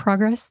more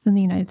progress than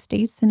the United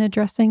States in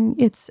addressing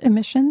its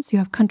emissions. You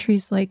have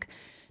countries like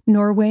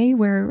Norway,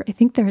 where I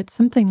think they're at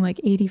something like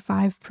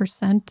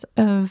 85%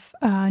 of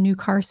new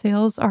car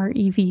sales are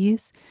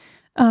EVs.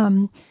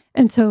 And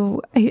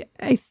so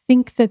I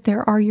think that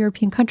there are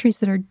European countries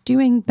that are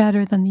doing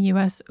better than the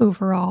US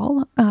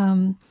overall.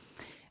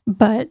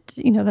 But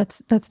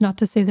that's not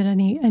to say that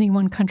any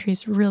one country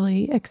is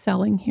really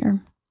excelling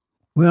here.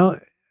 Well,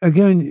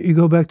 again, you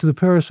go back to the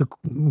Paris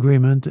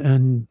Agreement,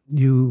 and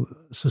you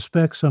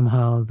suspect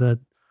somehow that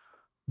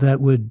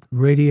would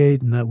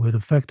radiate and that would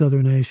affect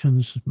other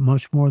nations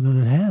much more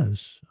than it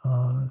has.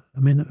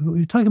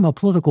 We're talking about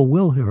political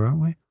will here,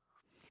 aren't we?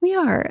 We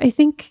are. I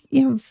think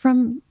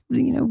from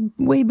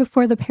way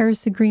before the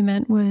Paris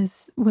Agreement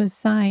was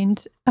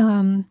signed.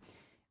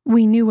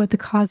 We knew what the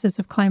causes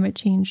of climate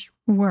change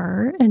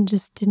were and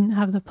just didn't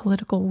have the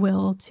political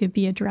will to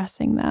be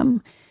addressing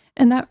them.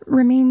 And that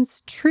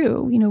remains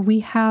true. We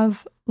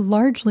have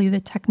largely the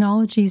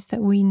technologies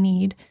that we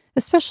need,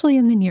 especially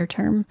in the near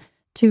term,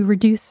 to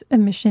reduce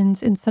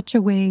emissions in such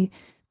a way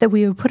that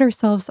we would put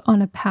ourselves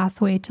on a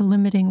pathway to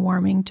limiting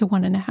warming to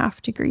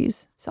 1.5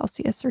 degrees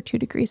Celsius or 2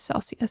 degrees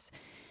Celsius.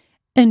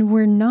 And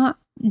we're not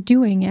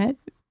doing it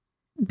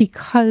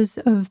because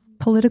of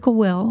political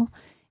will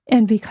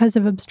and because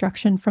of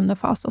obstruction from the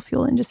fossil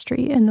fuel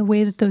industry and the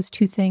way that those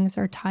two things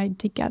are tied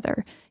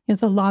together.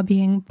 The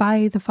lobbying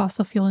by the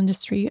fossil fuel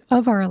industry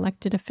of our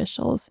elected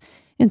officials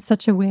in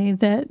such a way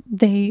that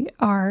they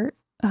are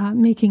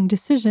making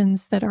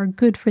decisions that are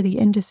good for the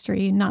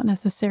industry, not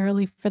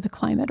necessarily for the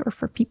climate or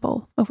for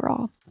people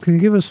overall. Can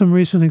you give us some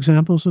recent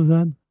examples of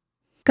that?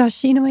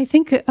 Gosh, I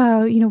think,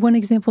 one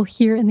example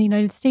here in the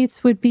United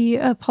States would be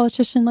a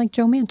politician like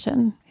Joe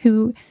Manchin,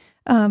 who,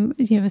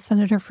 a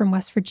senator from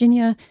West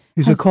Virginia,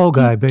 He's a has coal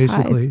guy, deep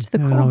ties basically, to the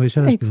and coal. always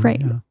has been.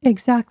 Right, Yeah.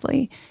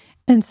 exactly.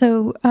 And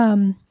so,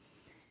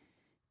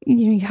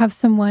 you have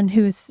someone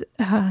who's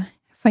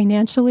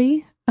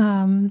financially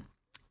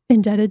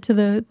indebted to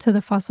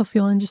the fossil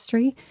fuel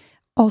industry,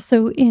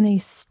 also in a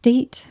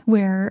state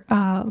where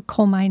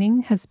coal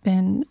mining has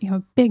been, a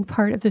big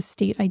part of the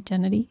state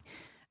identity.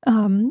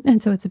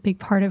 And so it's a big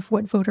part of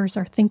what voters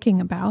are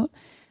thinking about.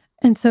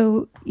 And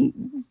so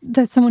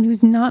that's someone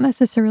who's not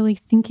necessarily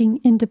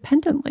thinking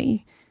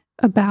independently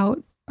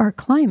about our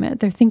climate.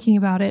 They're thinking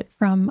about it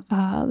from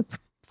a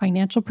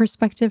financial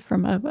perspective,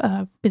 from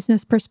a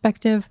business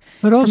perspective,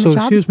 But from a also,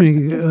 jobs excuse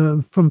me,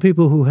 perspective. from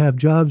people who have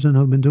jobs and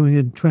have been doing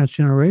it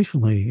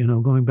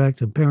transgenerationally, going back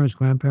to parents,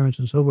 grandparents,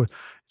 and so forth.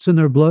 It's in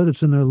their blood,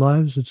 it's in their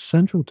lives, it's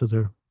central to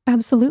their.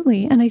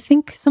 Absolutely. And I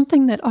think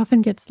something that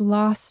often gets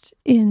lost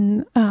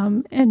in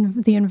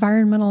the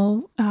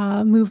environmental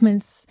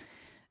movements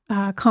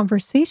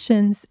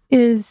conversations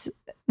is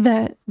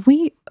that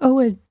we owe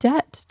a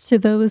debt to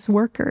those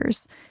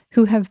workers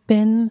who have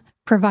been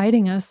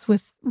providing us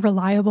with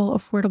reliable,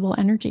 affordable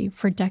energy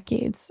for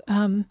decades.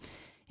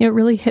 It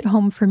really hit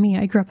home for me.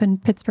 I grew up in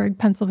Pittsburgh,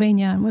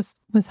 Pennsylvania, and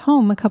was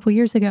home a couple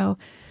years ago.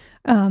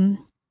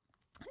 Um,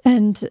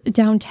 and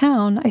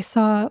downtown, I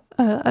saw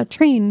a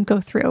train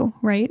go through,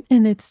 right?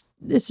 And it's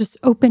just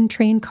open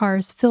train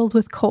cars filled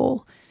with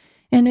coal.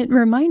 And it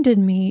reminded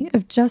me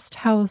of just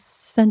how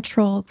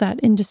central that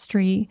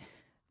industry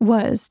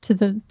was to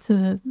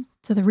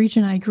the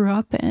region I grew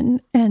up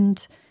in,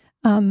 and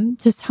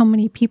just how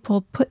many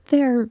people put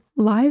their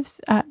lives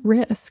at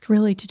risk,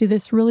 really, to do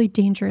this really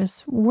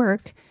dangerous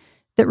work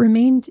that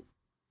remained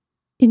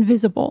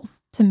invisible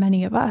to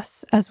many of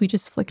us as we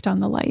just flicked on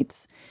the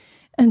lights.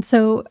 And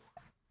so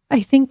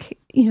I think,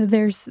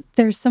 there's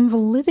some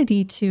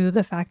validity to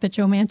the fact that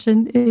Joe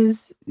Manchin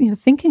is,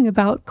 thinking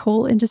about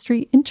coal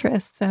industry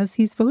interests as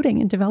he's voting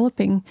and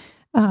developing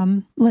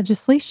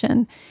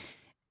legislation.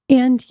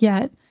 And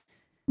yet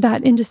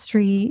that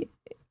industry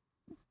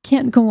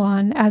can't go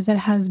on as it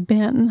has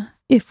been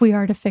if we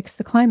are to fix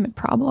the climate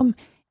problem.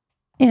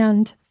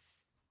 And,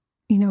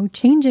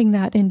 changing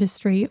that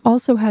industry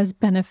also has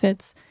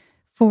benefits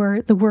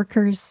for the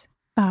workers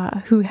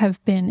who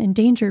have been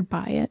endangered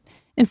by it,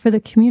 and for the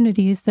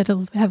communities that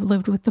have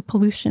lived with the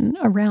pollution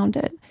around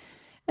it.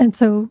 And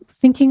so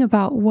thinking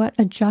about what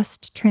a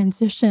just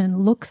transition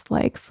looks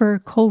like for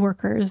coal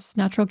workers,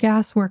 natural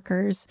gas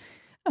workers,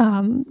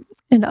 and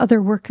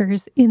other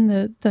workers in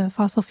the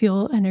fossil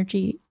fuel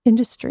energy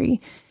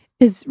industry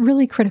is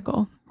really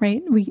critical,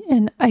 right?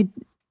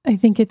 I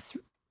think it's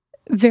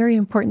very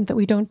important that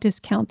we don't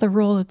discount the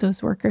role that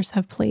those workers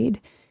have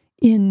played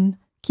in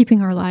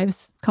keeping our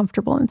lives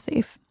comfortable and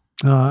safe.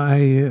 I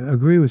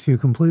agree with you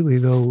completely,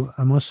 though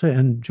I must say,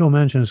 and Joe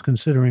Manchin is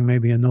considering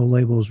maybe a no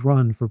labels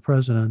run for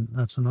president.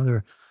 That's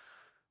another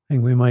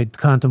thing we might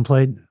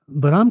contemplate.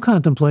 But I'm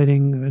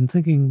contemplating and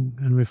thinking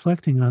and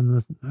reflecting on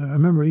the. I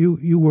remember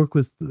you worked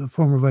with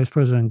former Vice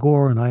President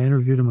Gore, and I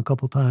interviewed him a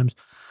couple times.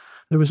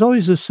 There was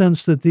always this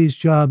sense that these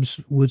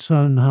jobs would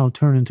somehow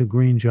turn into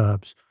green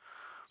jobs.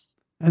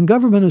 And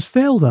government has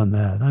failed on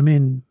that. I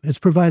mean, it's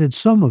provided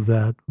some of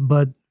that,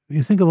 but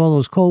you think of all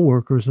those coal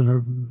workers and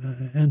are,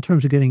 in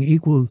terms of getting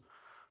equal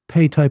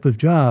pay type of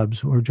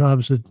jobs or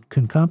jobs that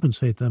can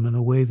compensate them in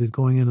a way that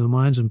going into the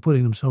mines and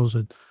putting themselves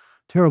at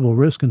terrible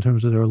risk in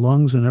terms of their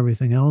lungs and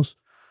everything else,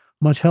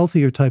 much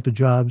healthier type of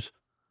jobs,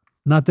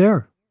 not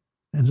there.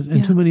 And in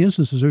Yeah. too many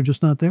instances, they're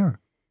just not there.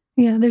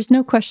 Yeah, there's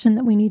no question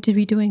that we need to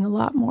be doing a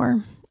lot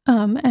more.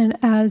 And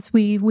as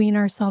we wean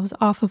ourselves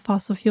off of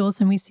fossil fuels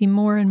and we see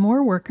more and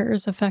more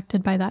workers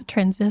affected by that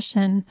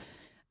transition,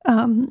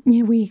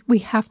 we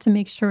have to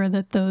make sure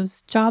that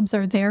those jobs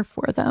are there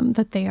for them,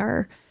 that they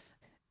are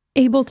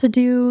able to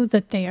do,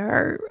 that they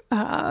are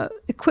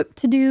equipped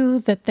to do,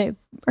 that they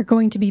are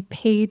going to be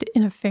paid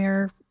in a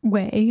fair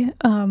way.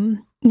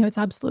 It's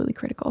absolutely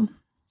critical.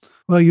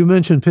 Well, you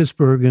mentioned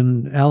Pittsburgh,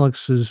 and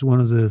Alex is one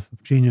of the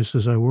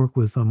geniuses I work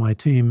with on my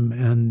team.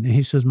 And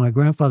he says, my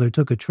grandfather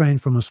took a train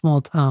from a small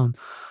town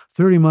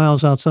 30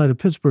 miles outside of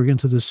Pittsburgh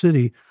into the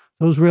city.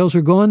 Those rails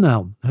are gone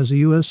now. Has the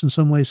U.S. in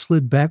some ways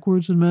slid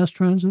backwards in mass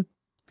transit?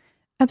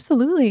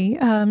 Absolutely.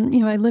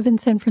 I live in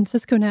San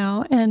Francisco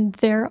now, and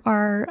there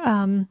are,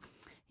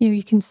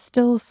 you can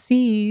still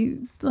see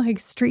like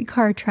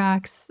streetcar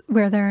tracks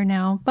where there are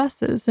now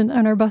buses, and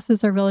our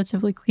buses are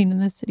relatively clean in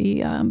the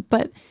city.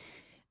 But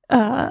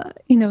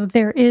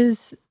there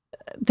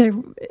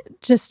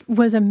just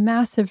was a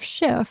massive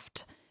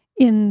shift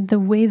in the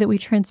way that we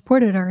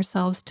transported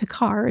ourselves to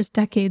cars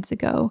decades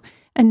ago.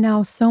 And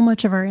now so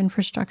much of our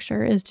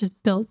infrastructure is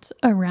just built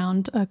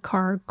around a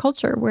car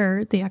culture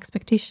where the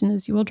expectation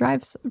is you will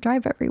drive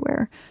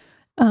everywhere.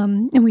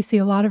 And we see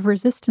a lot of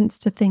resistance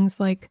to things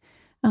like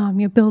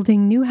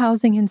building new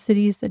housing in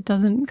cities that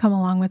doesn't come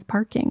along with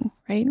parking,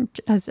 right?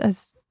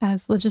 As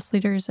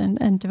legislators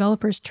and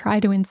developers try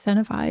to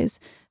incentivize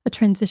a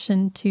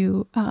transition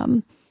to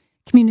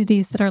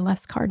communities that are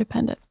less car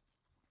dependent.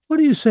 What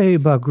do you say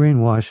about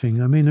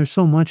greenwashing? I mean, there's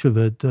so much of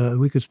it.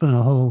 We could spend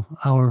a whole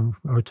hour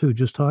or two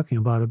just talking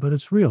about it, but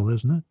it's real,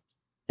 isn't it?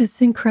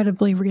 It's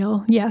incredibly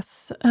real,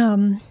 yes,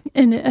 and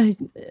a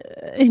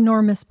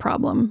enormous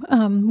problem.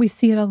 We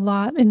see it a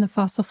lot in the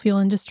fossil fuel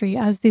industry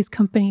as these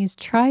companies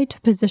try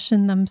to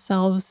position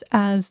themselves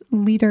as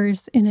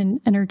leaders in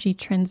an energy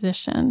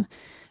transition,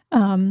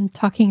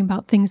 talking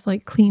about things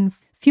like clean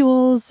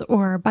fuels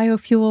or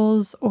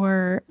biofuels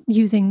or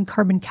using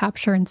carbon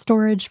capture and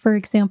storage, for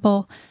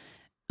example,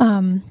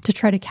 to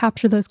try to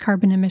capture those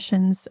carbon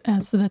emissions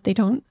so that they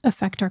don't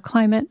affect our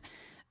climate.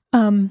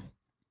 Um,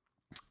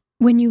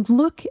 when you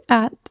look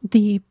at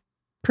the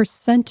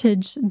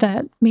percentage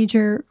that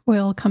major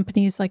oil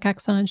companies like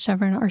Exxon and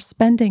Chevron are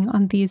spending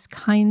on these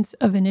kinds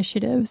of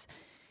initiatives,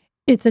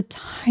 it's a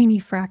tiny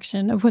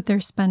fraction of what they're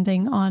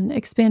spending on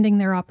expanding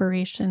their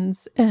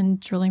operations and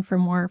drilling for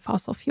more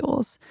fossil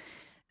fuels.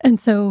 And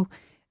so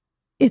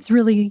it's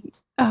really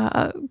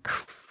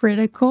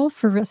critical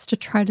for us to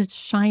try to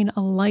shine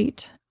a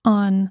light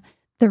on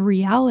the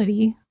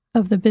reality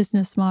of the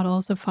business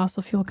models of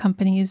fossil fuel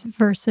companies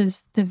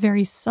versus the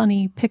very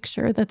sunny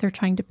picture that they're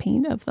trying to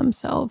paint of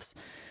themselves.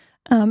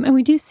 And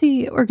we do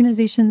see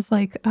organizations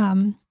like,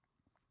 the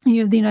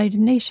United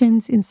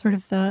Nations in sort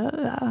of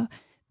the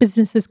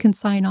businesses can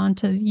sign on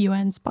to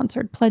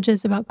UN-sponsored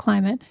pledges about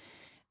climate,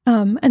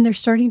 and they're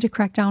starting to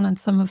crack down on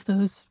some of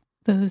those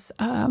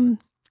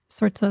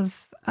sorts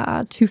of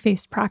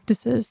two-faced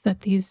practices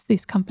that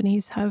these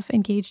companies have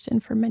engaged in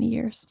for many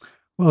years.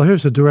 Well,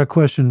 here's a direct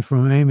question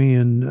from Amy,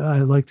 and I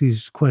like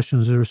these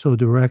questions that are so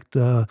direct.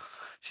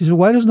 She said,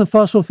 why doesn't the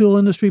fossil fuel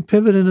industry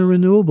pivot into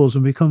renewables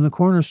and become the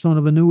cornerstone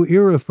of a new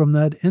era from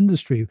that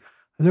industry?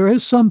 There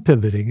is some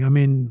pivoting. I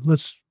mean,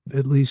 let's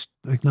at least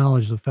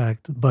acknowledge the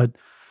fact. But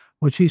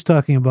what she's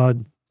talking about,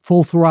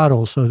 full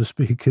throttle, so to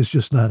speak, is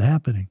just not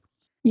happening.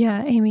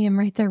 Yeah, Amy, I'm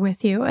right there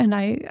with you. And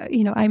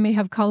I may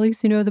have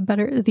colleagues who know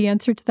the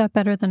answer to that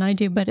better than I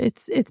do, but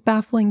it's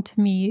baffling to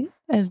me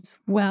as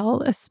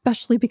well,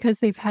 especially because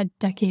they've had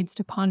decades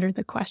to ponder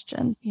the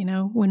question.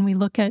 When we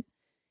look at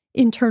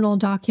internal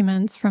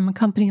documents from a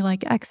company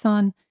like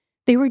Exxon,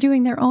 they were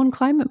doing their own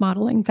climate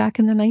modeling back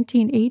in the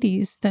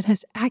 1980s that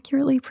has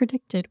accurately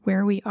predicted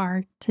where we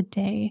are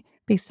today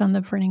based on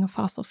the burning of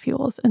fossil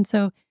fuels. And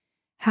so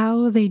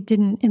how they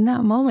didn't in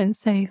that moment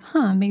say,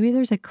 maybe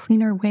there's a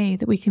cleaner way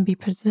that we can be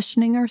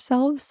positioning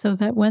ourselves so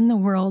that when the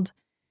world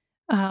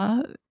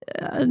uh,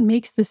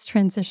 makes this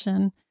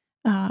transition,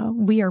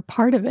 we are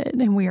part of it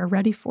and we are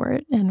ready for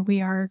it and we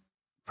are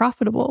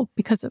profitable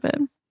because of it.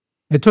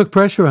 It took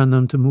pressure on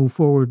them to move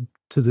forward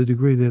to the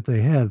degree that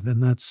they have,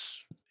 and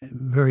that's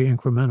very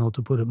incremental,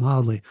 to put it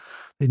mildly.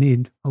 They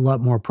need a lot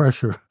more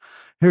pressure.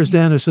 Here's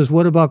Dan who says,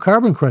 what about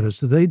carbon credits?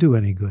 Do they do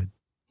any good?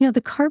 The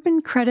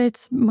carbon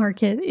credits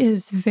market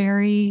is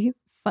very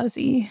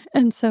fuzzy.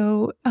 And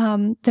so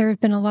there have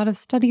been a lot of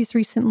studies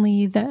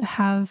recently that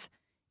have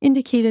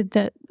indicated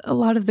that a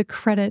lot of the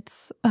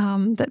credits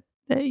that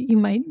you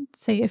might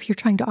say, if you're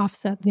trying to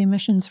offset the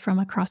emissions from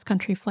a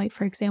cross-country flight,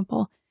 for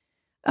example,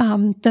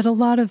 that a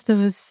lot of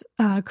those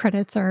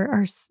credits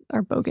are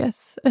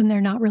bogus and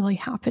they're not really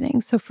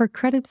happening. So for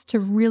credits to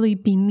really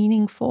be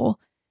meaningful,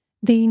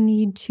 they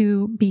need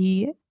to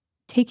be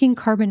taking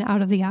carbon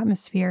out of the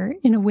atmosphere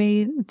in a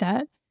way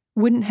that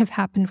wouldn't have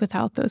happened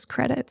without those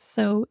credits.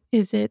 So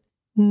is it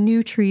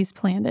new trees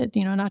planted,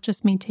 not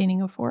just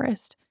maintaining a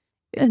forest,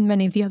 and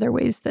many of the other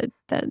ways that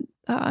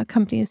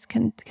companies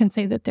can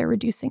say that they're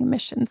reducing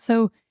emissions.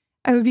 So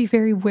I would be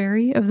very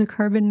wary of the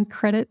carbon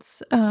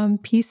credits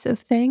piece of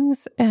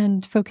things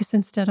and focus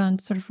instead on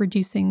sort of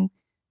reducing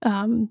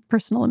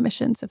personal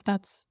emissions if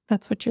that's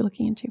what you're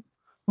looking into.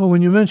 Well,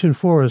 when you mention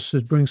forests,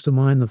 it brings to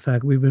mind the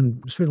fact we've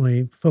been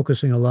certainly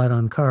focusing a lot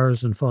on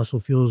cars and fossil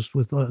fuels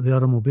with the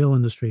automobile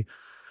industry.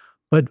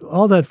 But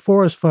all that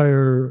forest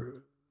fire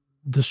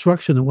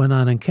destruction that went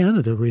on in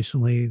Canada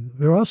recently,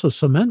 there are also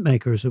cement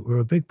makers that were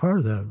a big part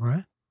of that,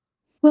 right?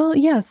 Well,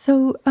 yeah.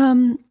 So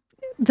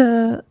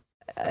the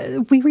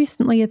we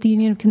recently at the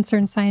Union of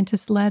Concerned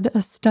Scientists led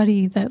a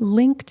study that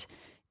linked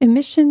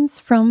emissions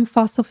from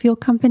fossil fuel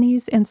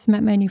companies and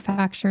cement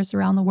manufacturers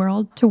around the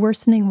world to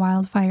worsening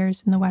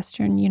wildfires in the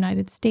western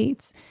United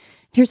States.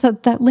 Here's how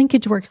that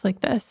linkage works like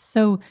this.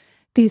 So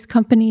these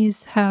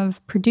companies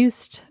have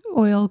produced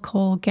oil,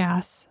 coal,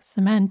 gas,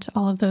 cement,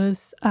 all of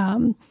those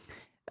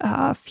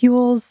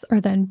fuels are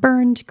then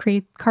burned to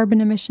create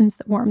carbon emissions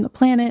that warm the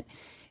planet.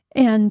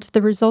 And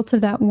the result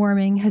of that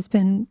warming has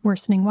been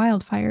worsening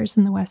wildfires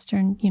in the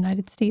western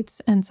United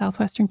States and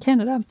southwestern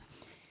Canada,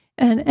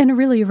 and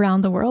really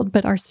around the world,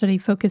 but our study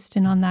focused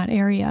in on that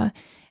area.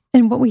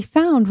 And what we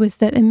found was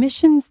that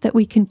emissions that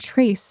we can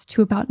trace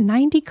to about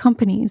 90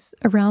 companies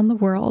around the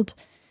world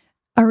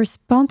are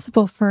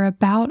responsible for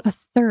about a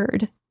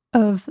third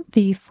of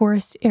the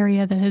forest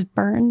area that has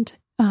burned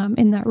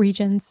in that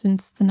region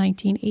since the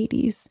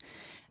 1980s.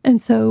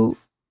 And so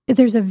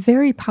there's a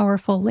very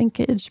powerful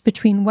linkage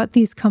between what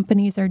these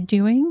companies are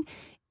doing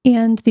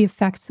and the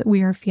effects that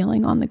we are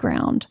feeling on the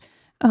ground.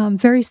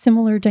 Very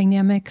similar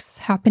dynamics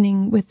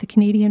happening with the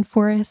Canadian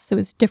forests. It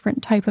was a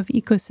different type of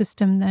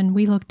ecosystem than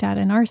we looked at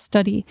in our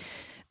study.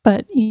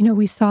 But,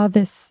 we saw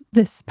this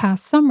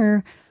past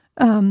summer,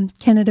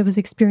 Canada was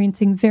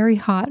experiencing very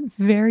hot,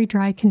 very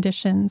dry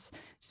conditions.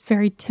 It's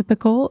very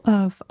typical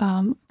of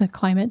the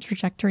climate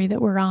trajectory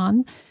that we're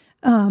on.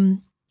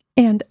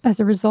 And as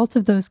a result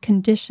of those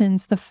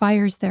conditions, the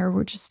fires there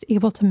were just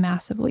able to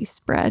massively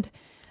spread.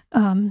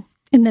 And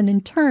then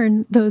in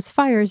turn, those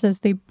fires, as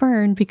they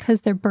burn,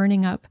 because they're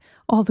burning up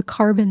all the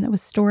carbon that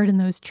was stored in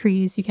those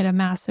trees, you get a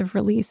massive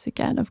release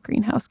again of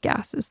greenhouse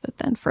gases that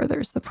then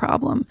furthers the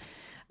problem.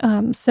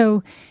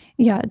 So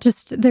yeah,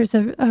 just there's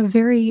a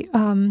very,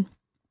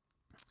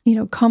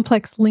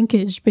 complex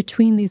linkage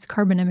between these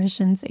carbon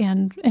emissions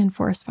and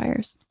forest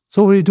fires.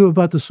 So what do you do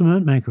about the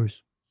cement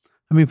makers?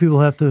 I mean, people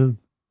have to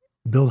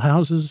build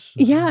houses.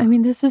 Yeah, I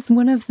mean, this is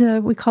one of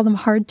we call them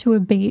hard to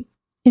abate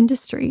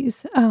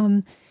industries.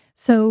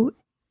 So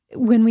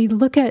when we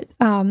look at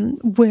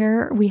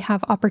where we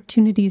have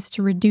opportunities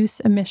to reduce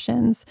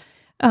emissions,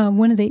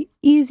 one of the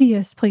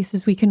easiest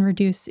places we can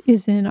reduce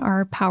is in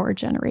our power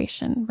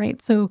generation,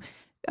 right? So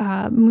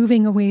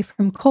moving away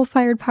from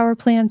coal-fired power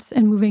plants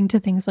and moving to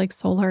things like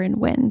solar and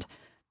wind.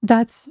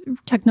 That's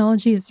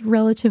technology is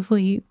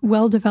relatively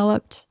well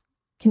developed,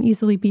 can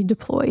easily be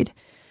deployed.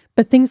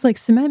 But things like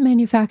cement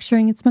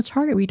manufacturing, it's much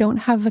harder. We don't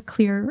have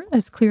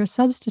as clear a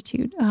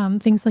substitute.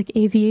 Things like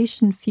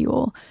aviation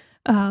fuel,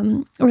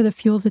 or the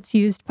fuel that's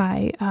used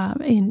by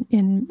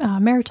in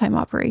maritime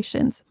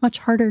operations, much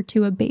harder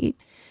to abate.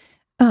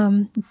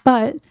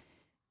 But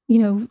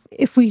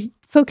if we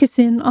focus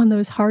in on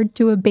those hard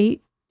to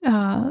abate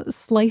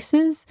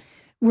slices,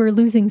 we're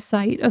losing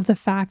sight of the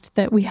fact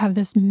that we have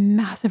this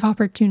massive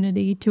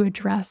opportunity to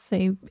address,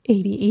 say,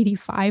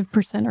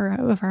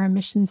 80-85% of our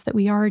emissions that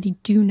we already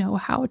do know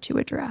how to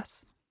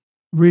address.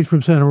 Reed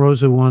from Santa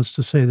Rosa wants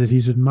to say that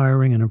he's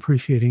admiring and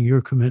appreciating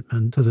your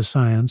commitment to the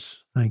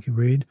science. Thank you,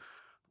 Reed.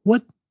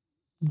 What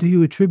do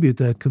you attribute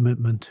that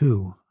commitment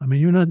to? I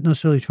mean, you're not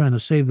necessarily trying to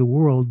save the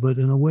world, but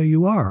in a way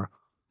you are.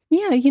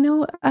 Yeah,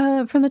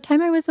 from the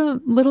time I was a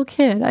little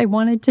kid, I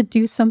wanted to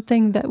do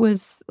something that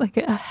was like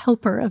a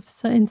helper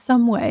in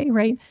some way,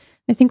 right?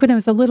 I think when I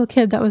was a little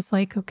kid, that was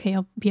like, okay,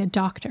 I'll be a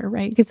doctor,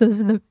 right? Because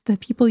those are the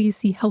people you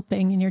see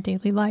helping in your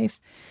daily life.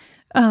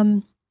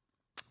 But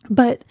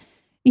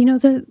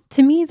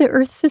to me, the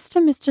Earth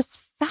system is just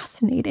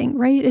fascinating,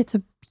 right? It's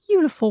a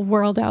beautiful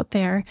world out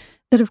there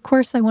that, of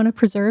course, I want to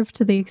preserve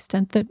to the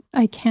extent that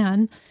I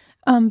can.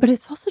 But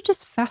it's also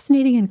just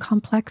fascinating and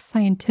complex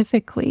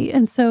scientifically.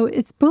 And so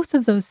it's both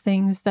of those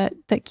things that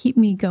keep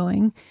me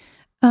going.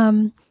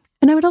 And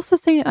I would also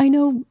say I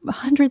know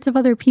hundreds of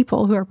other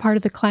people who are part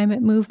of the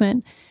climate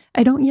movement.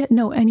 I don't yet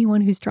know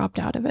anyone who's dropped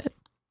out of it,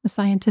 a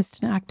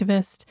scientist, an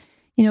activist.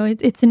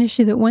 It's an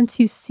issue that once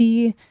you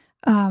see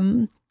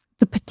the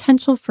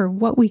potential for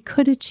what we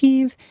could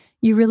achieve,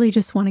 you really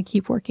just want to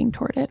keep working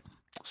toward it.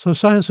 So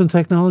science and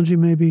technology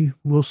maybe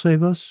will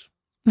save us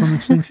from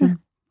extinction?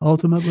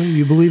 Ultimately,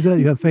 you believe that?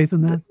 You have faith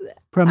in that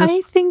premise?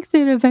 I think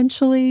that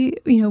eventually,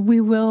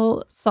 we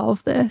will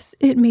solve this.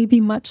 It may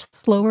be much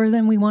slower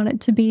than we want it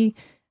to be.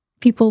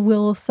 People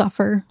will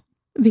suffer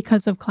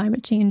because of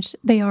climate change.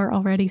 They are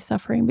already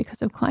suffering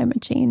because of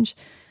climate change.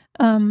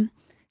 The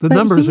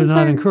numbers are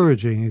not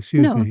encouraging,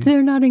 excuse me. No,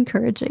 they're not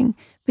encouraging.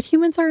 But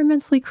humans are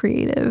immensely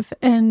creative,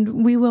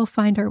 and we will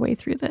find our way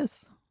through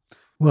this.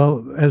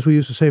 Well, as we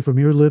used to say, from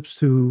your lips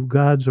to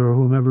God's or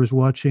whomever's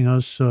watching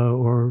us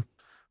or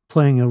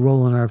playing a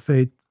role in our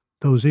fate,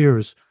 those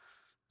ears.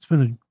 It's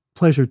been a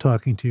pleasure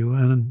talking to you,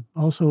 and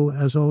also,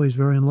 as always,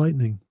 very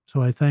enlightening.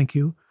 So I thank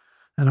you.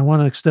 And I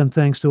want to extend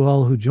thanks to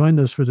all who joined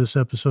us for this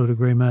episode of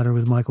Gray Matter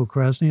with Michael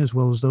Krasny, as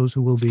well as those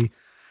who will be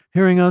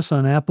hearing us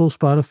on Apple,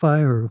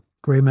 Spotify, or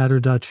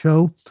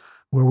graymatter.show,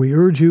 where we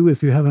urge you,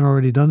 if you haven't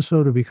already done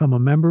so, to become a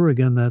member.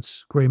 Again,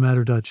 that's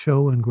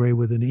graymatter.show and gray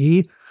with an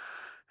E.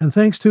 And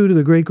thanks, too, to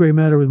the Great Gray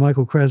Matter with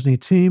Michael Krasny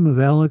team of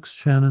Alex,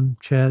 Shannon,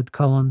 Chad,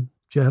 Cullen,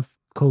 Jeff,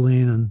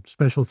 Colleen, and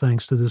special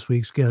thanks to this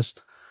week's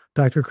guest,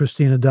 Dr.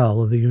 Kristina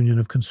Dahl of the Union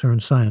of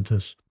Concerned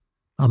Scientists.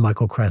 I'm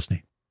Michael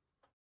Krasny.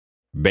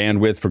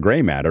 Bandwidth for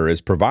Gray Matter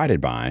is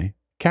provided by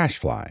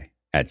CacheFly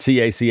at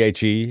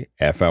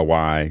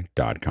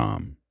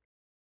CACHEFLY.com.